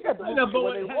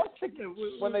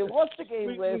 when they lost the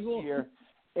game last year,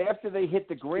 after they hit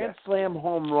the grand slam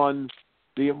home run,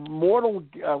 the immortal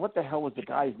what the hell was the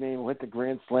guy's name who hit the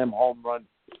grand slam home run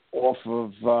off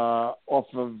of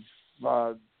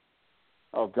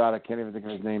oh God, I can't even think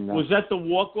of his name now. Was that the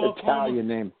walk-off? Italian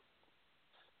name.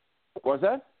 Was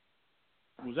that?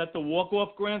 Was that the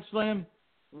walk-off grand slam?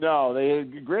 No, they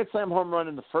had a grand slam home run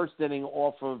in the first inning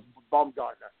off of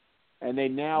Baumgartner, and they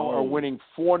now are winning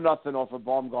 4-0 off of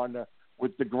Baumgartner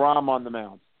with DeGrom on the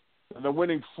mound. And they're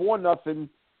winning 4-0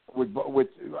 with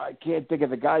I can't think of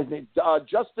the guy's name.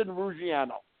 Justin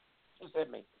Ruggiano just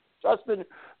hit me.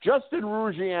 Justin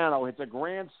Ruggiano hits a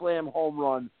grand slam home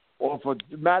run off of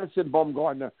Madison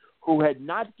Bumgarner, who had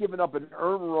not given up an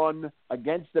earned run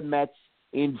against the Mets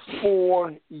in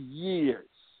 4 years.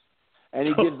 And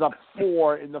he gives up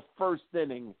 4 in the first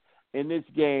inning in this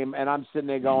game, and I'm sitting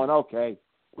there going, okay,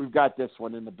 we've got this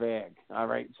one in the bag. All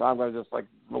right, so I'm going to just,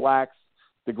 relax.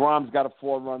 DeGrom's got a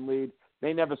 4-run lead.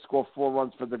 They never score 4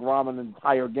 runs for DeGrom in the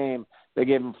entire game. They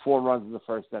gave him 4 runs in the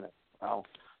first inning. Well,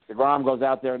 DeGrom goes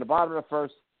out there in the bottom of the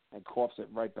first and coughs it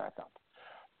right back up.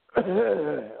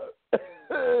 The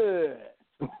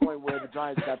point where the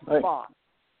Giants got the spot.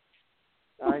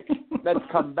 All right, Mets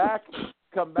come back,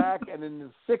 and in the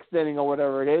 6th inning or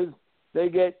whatever it is, they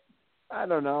get, I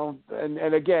don't know, and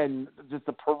again, just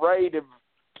a parade of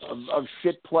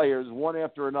shit players, one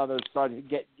after another, started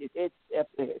getting hits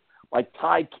after hit. Like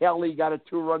Ty Kelly got a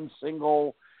 2-run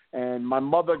single, and my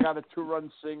mother got a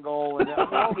 2-run single, and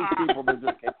all these people they're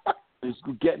just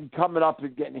coming up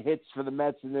and getting hits for the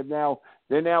Mets, and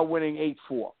they're now winning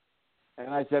 8-4. And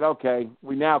I said, okay,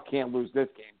 we now can't lose this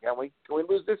game, can we? Can we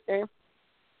lose this game?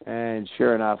 And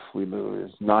sure enough, we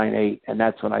lose 9-8, and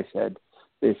that's when I said,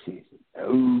 this season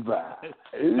over.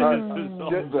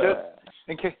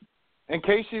 In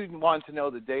case you want to know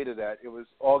the date of that, it was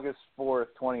August 4th,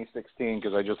 2016,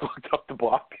 because I just looked up the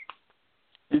block.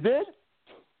 You did?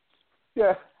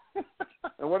 Yeah.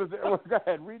 And what is it? Go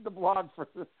ahead, read the blog for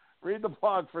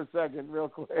a second, real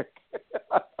quick.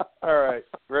 All right,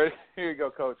 ready? Here you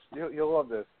go, Coach. You'll love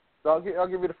this. So I'll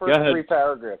give you the first 3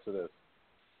 paragraphs of this.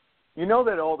 You know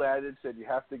that old adage that you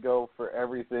have to go for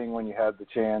everything when you have the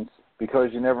chance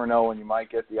because you never know when you might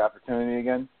get the opportunity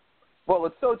again? Well,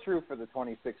 it's so true for the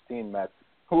 2016 Mets,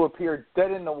 who appear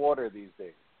dead in the water these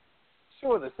days.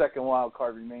 Sure, the second wild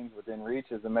card remains within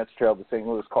reach as the Mets trail the St.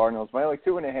 Louis Cardinals by only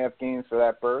 2.5 games for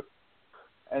that berth.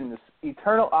 And this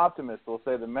eternal optimist will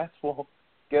say the Mets will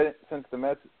get it since the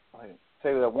Mets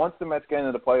say that once the Mets get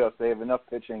into the playoffs, they have enough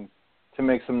pitching to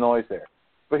make some noise there.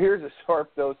 But here's a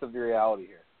sharp dose of the reality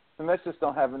here. The Mets just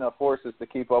don't have enough horses to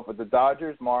keep up with the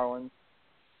Dodgers, Marlins,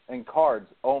 and Cards.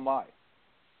 Oh, my.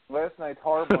 Last night's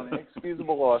horrible and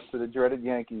inexcusable loss to the dreaded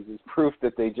Yankees is proof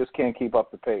that they just can't keep up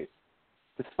the pace.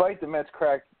 Despite the Mets'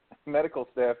 cracked medical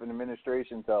staff and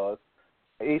administration tell us,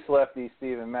 ace lefty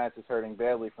Steven Matz is hurting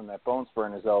badly from that bone spur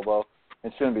in his elbow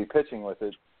and shouldn't be pitching with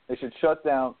it. They should shut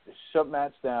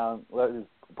Matz down, let his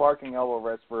barking elbow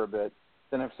rest for a bit,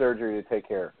 then have surgery to take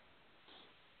care of it.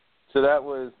 So that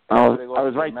was I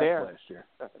was right there last year.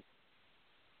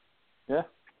 Yeah.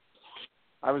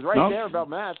 I was right there about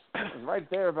Matt.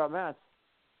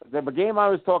 The game I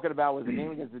was talking about was the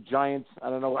game against the Giants. I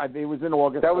don't know. It was in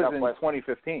August. That was in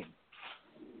 2015.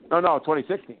 No,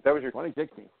 2016. That was your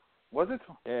 2016. Was it?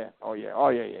 Yeah. Oh yeah.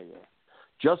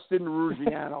 Justin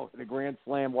Ruggiano hit a grand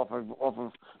slam off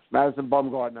of Madison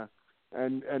Bumgarner,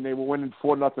 and they were winning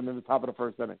 4-0 in the top of the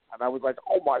first inning. And I was like,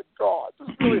 oh my God, this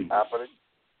is really happening.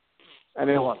 And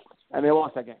they lost. And they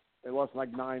lost that game. They lost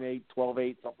like 9-8,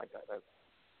 12-8, something like that.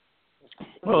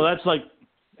 Well, that's like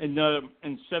in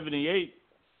 '78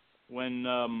 when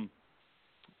they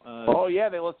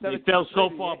lost. They fell so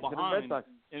far behind, and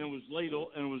it was late,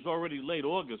 and it was already late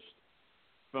August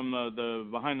from the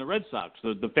behind the Red Sox,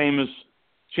 the famous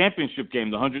championship game,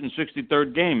 the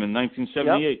 163rd game in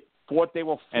 1978. Yep. They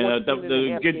were 14 and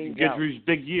the Guidry's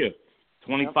big year,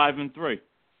 25-3.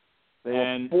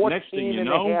 And next thing you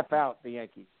know, half out, the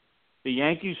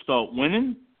Yankees start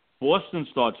winning, Boston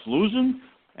starts losing,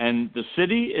 and the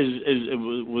city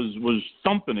was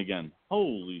thumping again.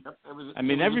 Holy!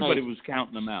 Everybody was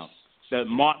counting them out. That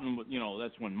Martin,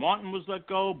 that's when Martin was let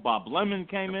go. Bob Lemon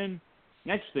came in.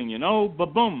 Next thing you know,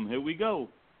 ba-boom, here we go.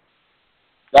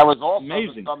 That was also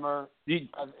amazing. The summer.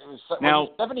 Now,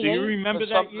 do you remember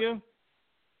that year?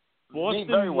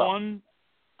 Boston won,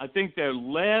 I think, their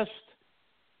last,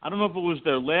 I don't know if it was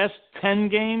their last 10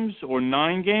 games or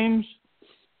 9 games.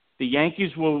 The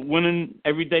Yankees were winning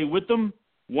every day with them.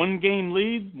 One game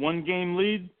lead.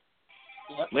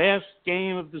 Yep. Last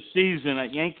game of the season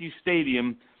at Yankee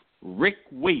Stadium, Rick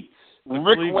Waits.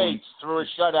 Threw a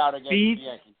shutout against the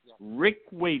Yankees. Yeah. Rick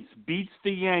Waits beats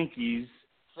the Yankees.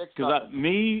 Because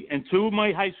me and 2 of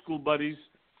my high school buddies,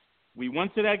 we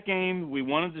went to that game. We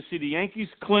wanted to see the Yankees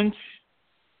clinch,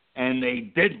 and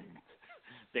they didn't.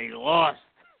 They lost.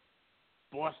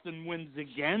 Boston wins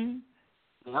again.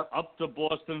 Yep. Up to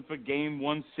Boston for game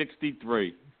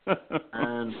 163.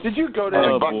 Did you go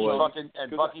to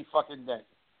Bucky fucking dead.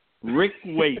 Rick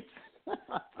Waits.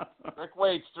 Rick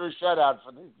Waits threw a shutout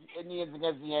for the Indians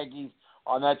against the Yankees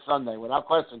on that Sunday, without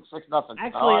question, 6-0.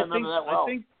 Actually, I remember that well.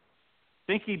 I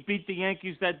think he beat the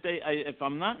Yankees that day. If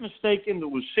I'm not mistaken, it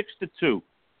was 6-2.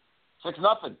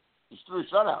 6-0. He threw a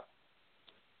shutout.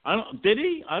 Did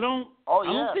he? I don't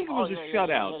think it was a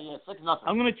shutout. Yeah, 6-0.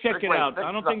 I'm going to check it out.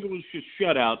 I don't think it was just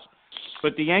shutouts,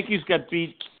 but the Yankees got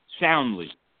beat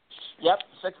soundly. Yep,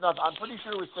 6-0. I'm pretty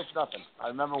sure it was 6-0. I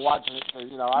remember watching it.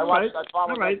 I watched. I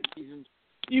followed that season.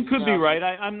 You could be right.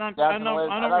 I'm not. I don't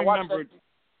remember.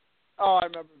 Oh, I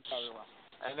remember it very well.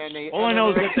 And then all I know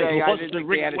is that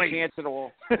they had a chance at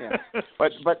all. Yeah.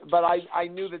 but I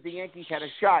knew that the Yankees had a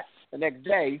shot the next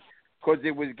day because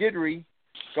it was Guidry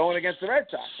going against the Red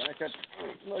Sox. And I said,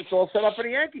 it's all set up for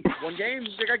the Yankees. One game,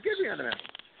 they got Guidry on the mound.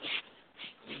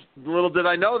 Little did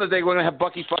I know that they were going to have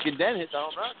Bucky fucking Dent hit the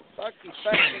home run.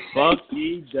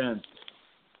 Bucky Dent.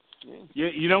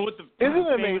 You know what the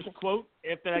famous quote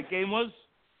after that game was?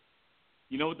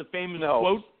 You know what the famous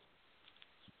quote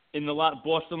in the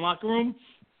Boston locker room?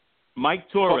 Mike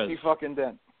Torres. Bucky fucking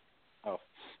Dent. Oh.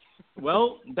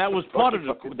 Well, that was part of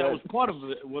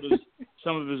what is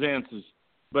some of his answers,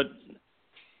 but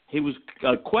he was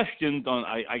questioned on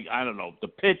I don't know the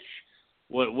pitch,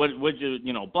 what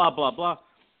blah blah blah.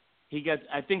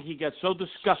 I think he got so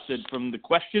disgusted from the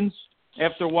questions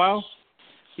after a while,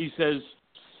 he says,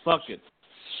 "Fuck it,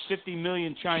 50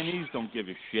 million Chinese don't give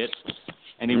a shit,"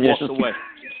 and he walked away.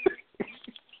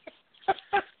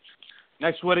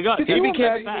 I swear to God,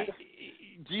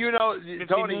 do you know, 50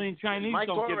 Tony, million Chinese Mike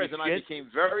don't Torres give a and I shit. became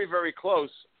very, very close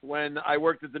when I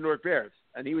worked at the Newark Bears,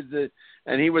 and he was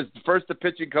first the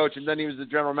pitching coach, and then he was the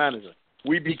general manager.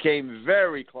 We became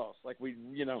very close. Like we,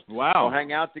 wow, go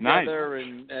hang out together,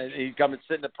 nice. and he'd come and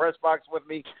sit in the press box with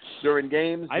me during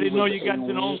games. I didn't know you got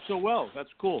to know him so well.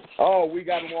 That's cool. Oh, we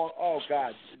got along. Oh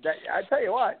God, I tell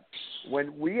you what,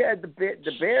 when we had the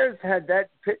Bears had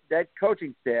that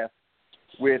coaching staff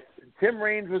with Tim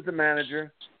Raines was the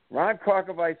manager, Ron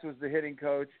Karkovice was the hitting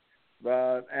coach,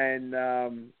 and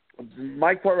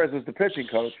Mike Torres was the pitching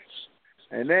coach,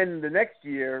 and then the next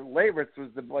year, Leyritz was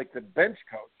the bench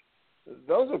coach.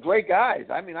 Those were great guys.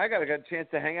 I mean, I got a chance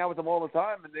to hang out with them all the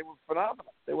time, and they were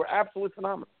phenomenal. They were absolutely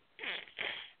phenomenal.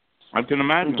 I can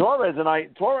imagine. And Torres and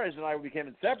I became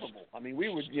inseparable. I mean, we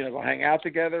would go hang out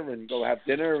together and go have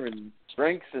dinner and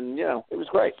drinks, and it was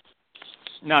great.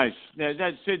 Nice. Yeah,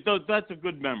 that's a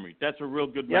good memory. That's a real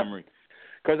good memory.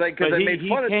 Because I made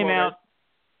fun of came Torres.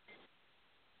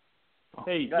 out.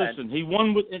 Hey, listen. He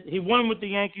won with the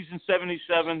Yankees in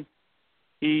 '77.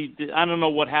 I don't know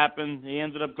what happened. He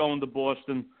ended up going to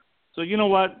Boston. So you know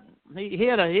what? He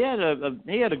had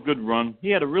a good run. He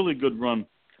had a really good run.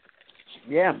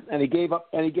 Yeah, and he gave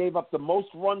up the most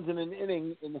runs in an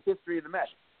inning in the history of the Mets.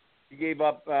 He gave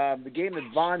up the game that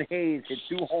Von Hayes hit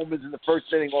 2 homers in the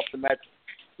first inning off the Mets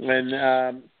when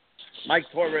Mike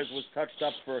Torres was touched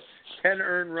up for 10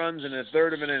 earned runs in a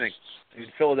third of an inning in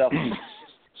Philadelphia.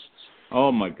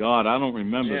 Oh my God, I don't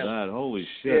remember that. Holy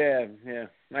shit. Yeah.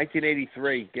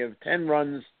 1983. Give 10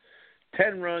 runs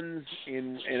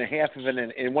in a half of an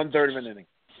inning, in 1/3 of an inning.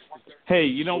 Hey,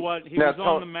 you know what? He was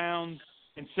on the mound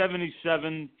in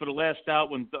 '77 for the last out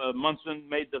when Munson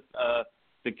made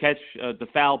the catch, the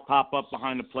foul pop up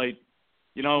behind the plate.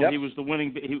 He was the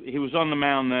winning. He was on the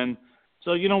mound then.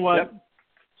 So you know what? Yep.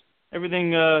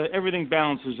 Everything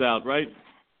balances out, right?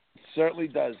 Certainly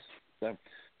does. So,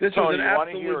 this was an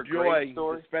absolute joy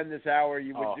to spend this hour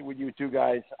with you two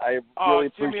guys. I really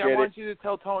appreciate Jimmy, I want it. you to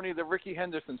tell Tony the Ricky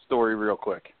Henderson story real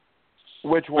quick.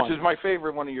 Which one? Which is my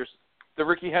favorite one of yours. The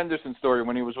Ricky Henderson story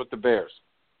when he was with the Bears.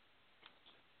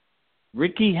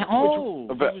 That's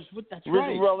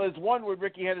right. Well, there's one with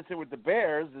Ricky Henderson with the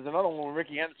Bears. There's another one when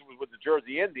Ricky Henderson was with the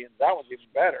Jersey Indians. That one's even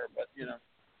better, but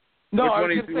No, I was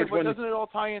going to say, but doesn't it all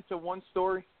tie into one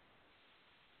story?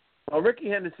 Well, Ricky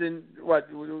Henderson,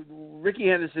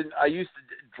 I used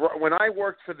to, when I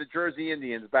worked for the Jersey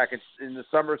Indians back in the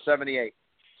summer of '78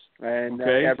 and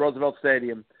at Roosevelt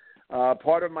Stadium,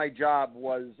 part of my job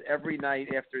was every night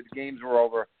after the games were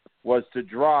over was to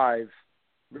drive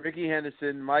Ricky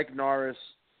Henderson, Mike Norris,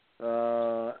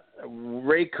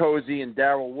 Ray Cozy, and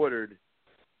Darrell Woodard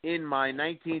in my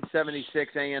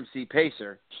 1976 AMC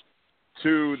Pacer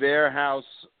to their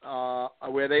house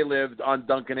where they lived on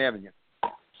Duncan Avenue.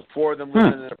 4 of them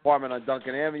lived in an apartment on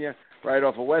Duncan Avenue, right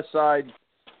off of West Side,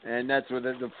 and that's where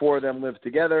the 4 of them lived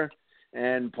together.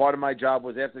 And part of my job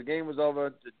was after the game was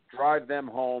over to drive them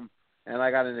home, and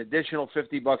I got an additional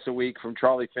 $50 a week from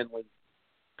Charlie Finley,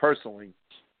 personally,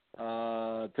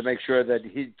 to make sure that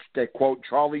quote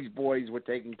Charlie's boys were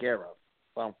taken care of.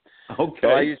 So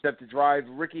I used to have to drive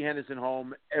Ricky Henderson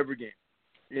home every game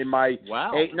in my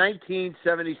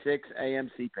 1976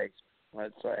 AMC Pacer.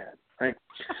 That's what I had. Right.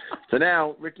 So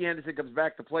now Ricky Henderson comes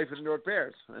back to play for the Newark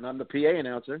Bears, and I'm the PA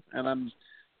announcer, and I'm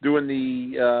doing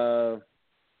the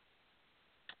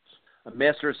a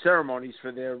master of ceremonies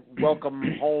for their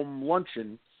welcome home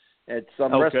luncheon at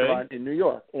some restaurant in New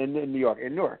York, in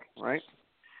Newark, right?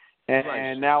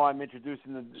 And now I'm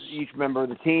introducing each member of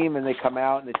the team, and they come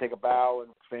out and they take a bow,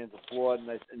 and fans applaud,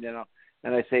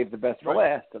 and I saved the best for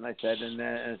last. And I said,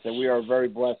 we are very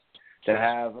blessed to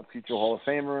have a future Hall of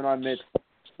Famer in our midst,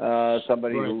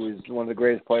 somebody who is one of the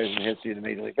greatest players in the history of the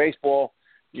Major League Baseball,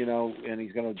 and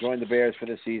he's going to join the Bears for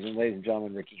this season. Ladies and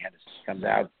gentlemen, Ricky Henderson comes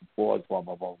out, applauds, blah,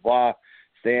 blah, blah, blah,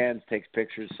 stands, takes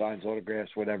pictures, signs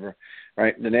autographs, whatever,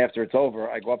 right? And then after it's over,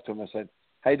 I go up to him, I said,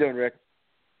 "How you doing, Rick?"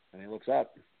 And he looks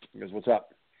up. He goes, "What's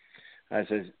up?" I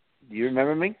says, "Do you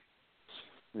remember me?"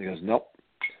 And he goes, "Nope."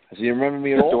 I said, "You remember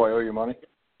me at all?" "Do I owe you money?"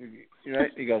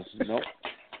 Right? He goes, "Nope."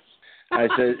 I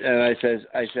said,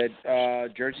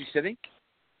 Jersey City?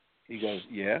 He goes,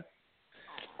 "Yeah."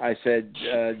 I said,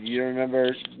 "Do you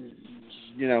remember,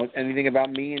 anything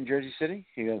about me in Jersey City?"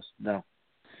 He goes, "No."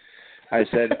 I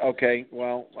said, "Okay,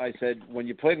 well," I said, "when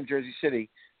you played in Jersey City,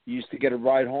 you used to get a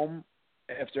ride home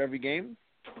after every game?"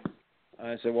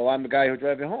 I said, "Well, I'm the guy who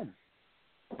drove you home."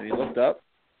 And he looked up,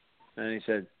 and he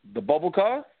said, "The bubble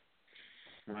car?"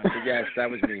 And I said, "Yes, that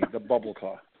was me, the bubble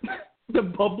car." The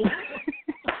bubble?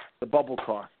 The bubble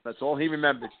car. That's all he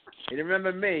remembered. He didn't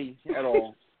remember me at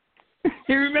all.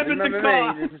 He remembered the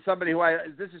car. Me. This is somebody who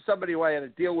I had to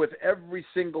deal with every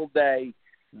single day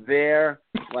there.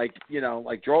 Like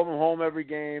drove him home every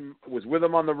game, was with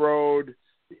him on the road.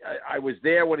 I was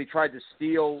there when he tried to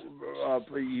steal.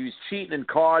 He was cheating in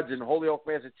cards in Holyoke,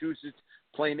 Massachusetts,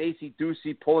 playing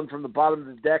AC-doocy, pulling from the bottom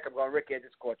of the deck. I'm going, "Ricky, I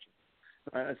just caught you."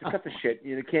 I said, "Cut the shit.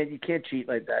 You can't cheat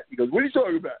like that." He goes, "What are you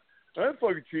talking about?" "I ain't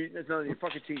fucking cheating." That's not, "You're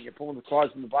fucking cheating. You're pulling the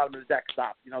cards from the bottom of the deck.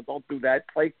 Stop. Don't do that.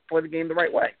 Play the game the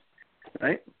right way.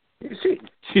 Right? You're cheating.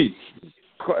 Cheat.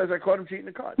 As I caught him cheating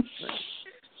the cards.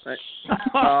 Right?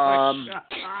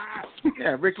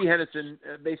 Yeah, Ricky Henderson,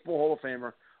 Baseball Hall of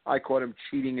Famer. I caught him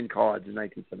cheating in cards in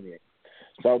 1978.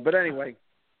 So, but anyway,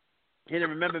 he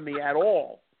didn't remember me at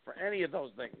all for any of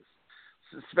those things.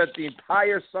 Spent the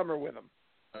entire summer with him.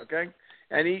 Okay,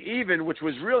 and he even, which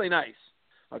was really nice.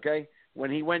 Okay, when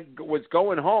he was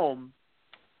going home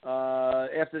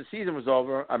after the season was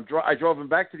over, I drove him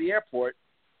back to the airport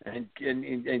and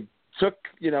took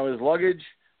his luggage,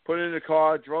 put it in the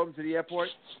car, drove him to the airport,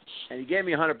 and he gave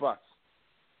me $100.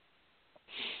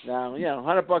 Now,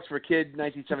 $100 for a kid in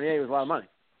 1978 was a lot of money.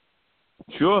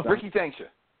 Sure. Ricky thanks you.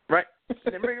 Right.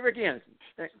 Ricky Henderson.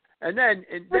 And then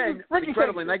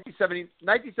incredibly,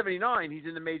 1979, he's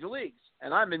in the major leagues,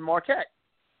 and I'm in Marquette.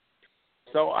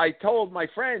 So I told my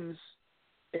friends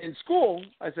in school,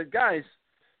 I said, "Guys,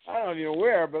 I don't know if you're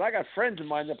aware, but I got friends of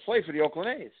mine that play for the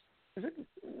Oakland A's." I said,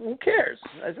 "Who cares?"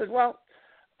 I said, "Well,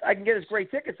 I can get us great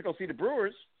tickets to go see the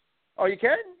Brewers." "Oh, you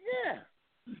can?" "Yeah."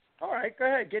 "All right, go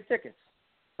ahead, get tickets."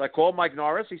 So I called Mike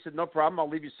Norris. He said, "No problem, I'll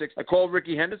leave you 6. I called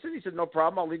Ricky Henderson. He said, "No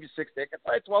problem, I'll leave you 6 tickets."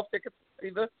 I had 12 tickets to see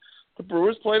the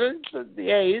Brewers play the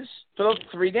A's for those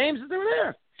 3 games that they were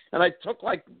there. And I took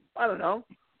 11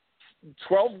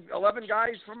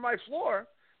 guys from my floor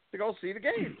to go see the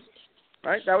games.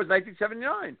 Right? That was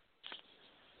 1979.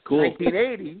 Cool.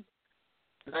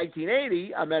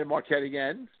 1980, I'm at Marquette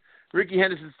again. Ricky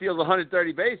Henderson steals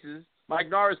 130 bases. Mike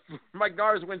Norris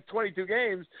wins 22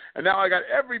 games, and now I got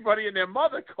everybody and their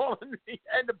mother calling me.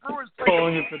 And the Brewers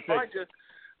played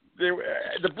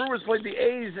the Brewers played the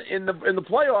A's in the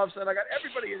playoffs, and I got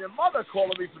everybody and their mother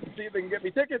calling me to see if they can get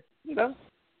me tickets.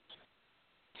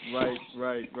 Right.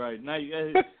 Now,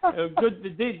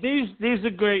 good. These are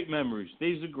great memories.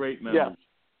 Yeah.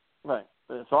 Right.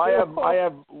 So I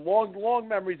have long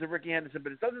memories of Ricky Henderson,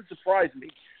 but it doesn't surprise me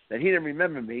that he didn't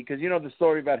remember me because you know the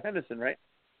story about Henderson, right?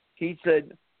 He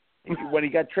said when he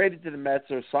got traded to the Mets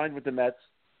or signed with the Mets,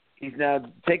 he's now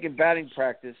taking batting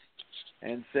practice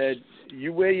and said,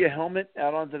 "You wear your helmet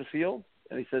out onto the field?"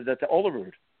 And he said that to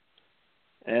Olerud.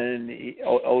 And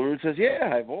Olerud says,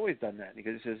 "Yeah, I've always done that."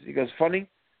 And he goes, "Funny."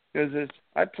 He goes,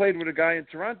 "I played with a guy in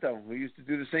Toronto who used to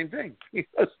do the same thing." He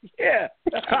goes, "Yeah."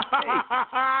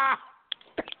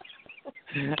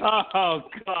 Oh,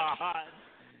 God.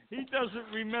 He doesn't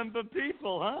remember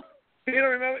people, huh? He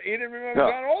didn't remember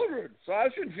John Olerud, so I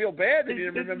shouldn't feel bad that he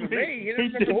didn't remember me. He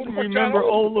didn't remember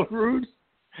Olerud.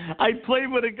 I played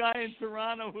with a guy in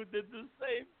Toronto who did the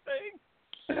same thing.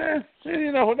 He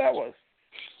didn't know who that was.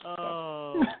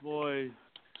 Oh, boy.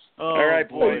 All right,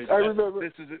 boys. I remember.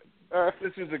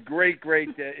 This was a great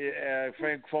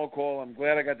phone call. I'm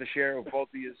glad I got to share it with both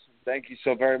of you. Thank you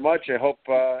so very much. I hope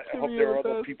there are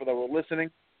other people that were listening.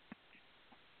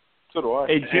 So do I.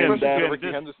 Hey, Jim.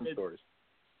 Ricky Henderson stories.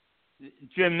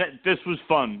 Jim, this was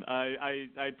fun. I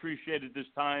appreciated this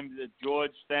time.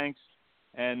 George, thanks.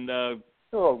 And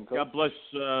You're welcome, Coach.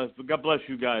 God bless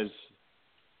you guys.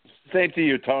 Same to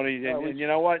you, Tony. And you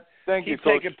know what? Keep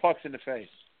taking pucks in the face.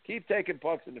 Keep taking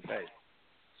pucks in the face.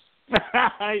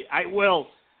 I will.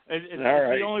 It's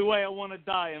right. the only way I want to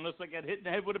die, unless I get hit in the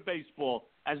head with a baseball.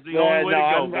 That's the only way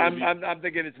to go. I'm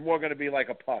thinking it's more going to be like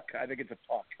a puck. I think it's a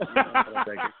puck. That's what I'm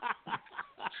thinking.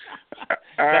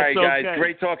 All right, guys. Okay.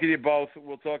 Great talking to you both.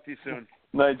 We'll talk to you soon.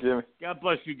 Night, Jimmy. God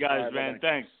bless you guys, right, man. bye-bye.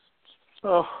 Thanks.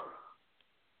 Oh,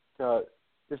 God.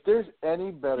 If there's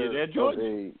any better You there, George?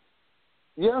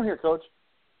 Yeah, I'm here, Coach.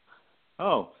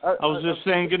 Oh, I was just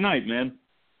saying good night, man.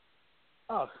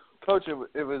 Oh, Coach,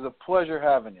 it was a pleasure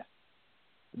having you.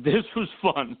 This was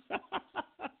fun.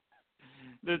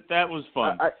 that was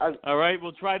fun. All right,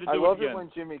 we'll try to do it again. I love it when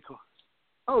Jimmy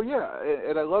Oh, yeah,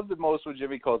 and I love it most when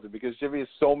Jimmy calls it because Jimmy has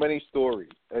so many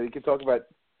stories. And he can talk about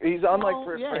 – he's unlike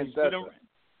Francesca,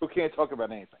 who can't talk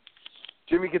about anything.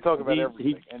 Jimmy can talk about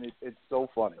everything, and it's so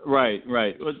funny. Right.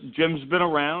 Well, Jim's been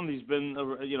around. He's been,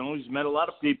 he's met a lot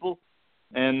of people,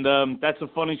 and that's a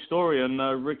funny story on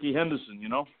Ricky Henderson, you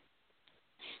know.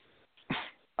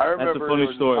 I remember that's a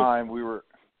funny story. Time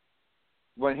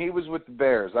when he was with the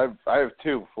Bears. I have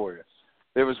two for you.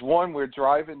 There was one, we're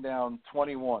driving down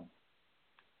 21,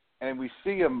 and we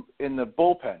see him in the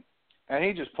bullpen, and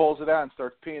he just pulls it out and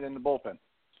starts peeing in the bullpen.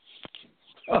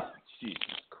 Oh, Jesus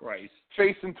Christ.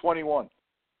 Facing 21.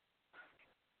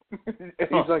 And he's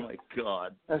my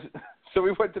God. So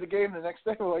we went to the game the next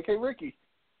day. We're like, hey, Ricky,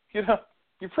 you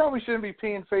probably shouldn't be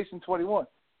peeing facing 21.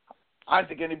 I didn't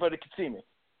think anybody could see me.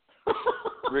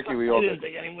 Ricky, we all didn't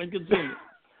think anyone could see me.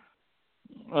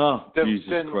 Oh,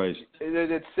 Jesus Christ.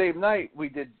 That same night, we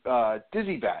did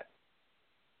Dizzy Bat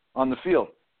on the field.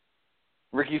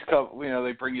 Ricky's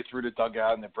they bring you through the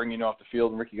dugout and they bring you off the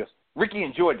field, and Ricky goes, Ricky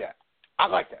enjoyed that. I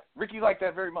like that. Ricky liked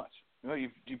that very much.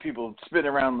 You people spin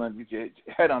around with your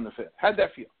head on the field. How'd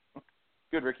that feel?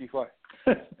 Good, Ricky. Why?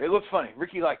 It looked funny.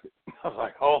 Ricky liked it. I was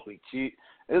like, holy gee.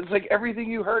 It's like everything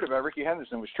you heard about Ricky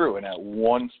Henderson was true in that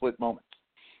one split moment.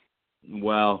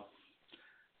 Wow.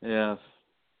 Yeah.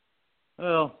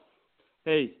 Well,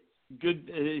 hey,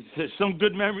 good. Some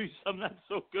good memories, some not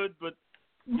so good, but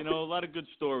a lot of good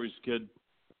stories, kid.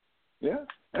 Yeah.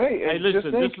 Hey,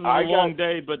 listen. This was a long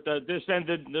day, but this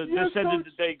ended the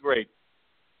day great.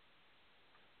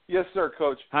 Yes, sir,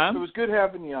 Coach. Huh? It was good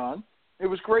having you on. It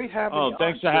was great having you on. Oh,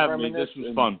 thanks for having me. This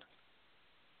was fun.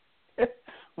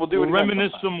 We'll do it again.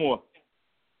 Reminisce some more.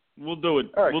 We'll do it.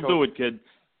 All right, we'll Coach. do it, kid.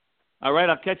 All right,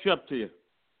 I'll catch up to you.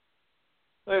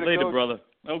 Later, Coach. brother.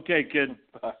 Okay, kid.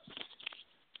 Bye.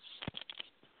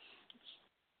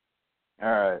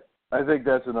 All right. I think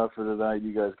that's enough for tonight.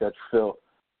 You guys got your fill.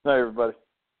 Night, everybody.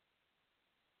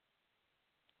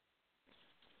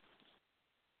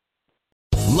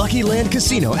 Lucky Land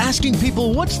Casino, asking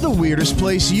people, what's the weirdest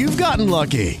place you've gotten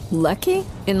lucky? Lucky?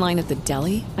 In line at the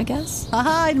deli, I guess?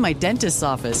 Aha, in my dentist's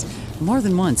office. More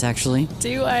than once, actually.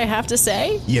 Do I have to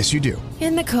say? Yes, you do.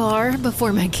 In the car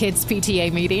before my kids'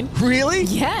 PTA meeting. Really?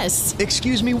 Yes.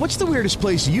 Excuse me, what's the weirdest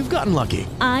place you've gotten lucky?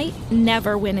 I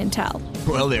never win and tell.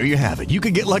 Well, there you have it. You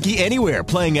can get lucky anywhere,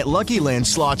 playing at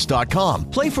LuckyLandSlots.com.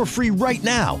 Play for free right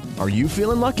now. Are you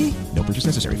feeling lucky? No purchase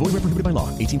necessary. Void where prohibited by law.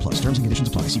 18+. Terms and conditions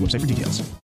apply. See website for details.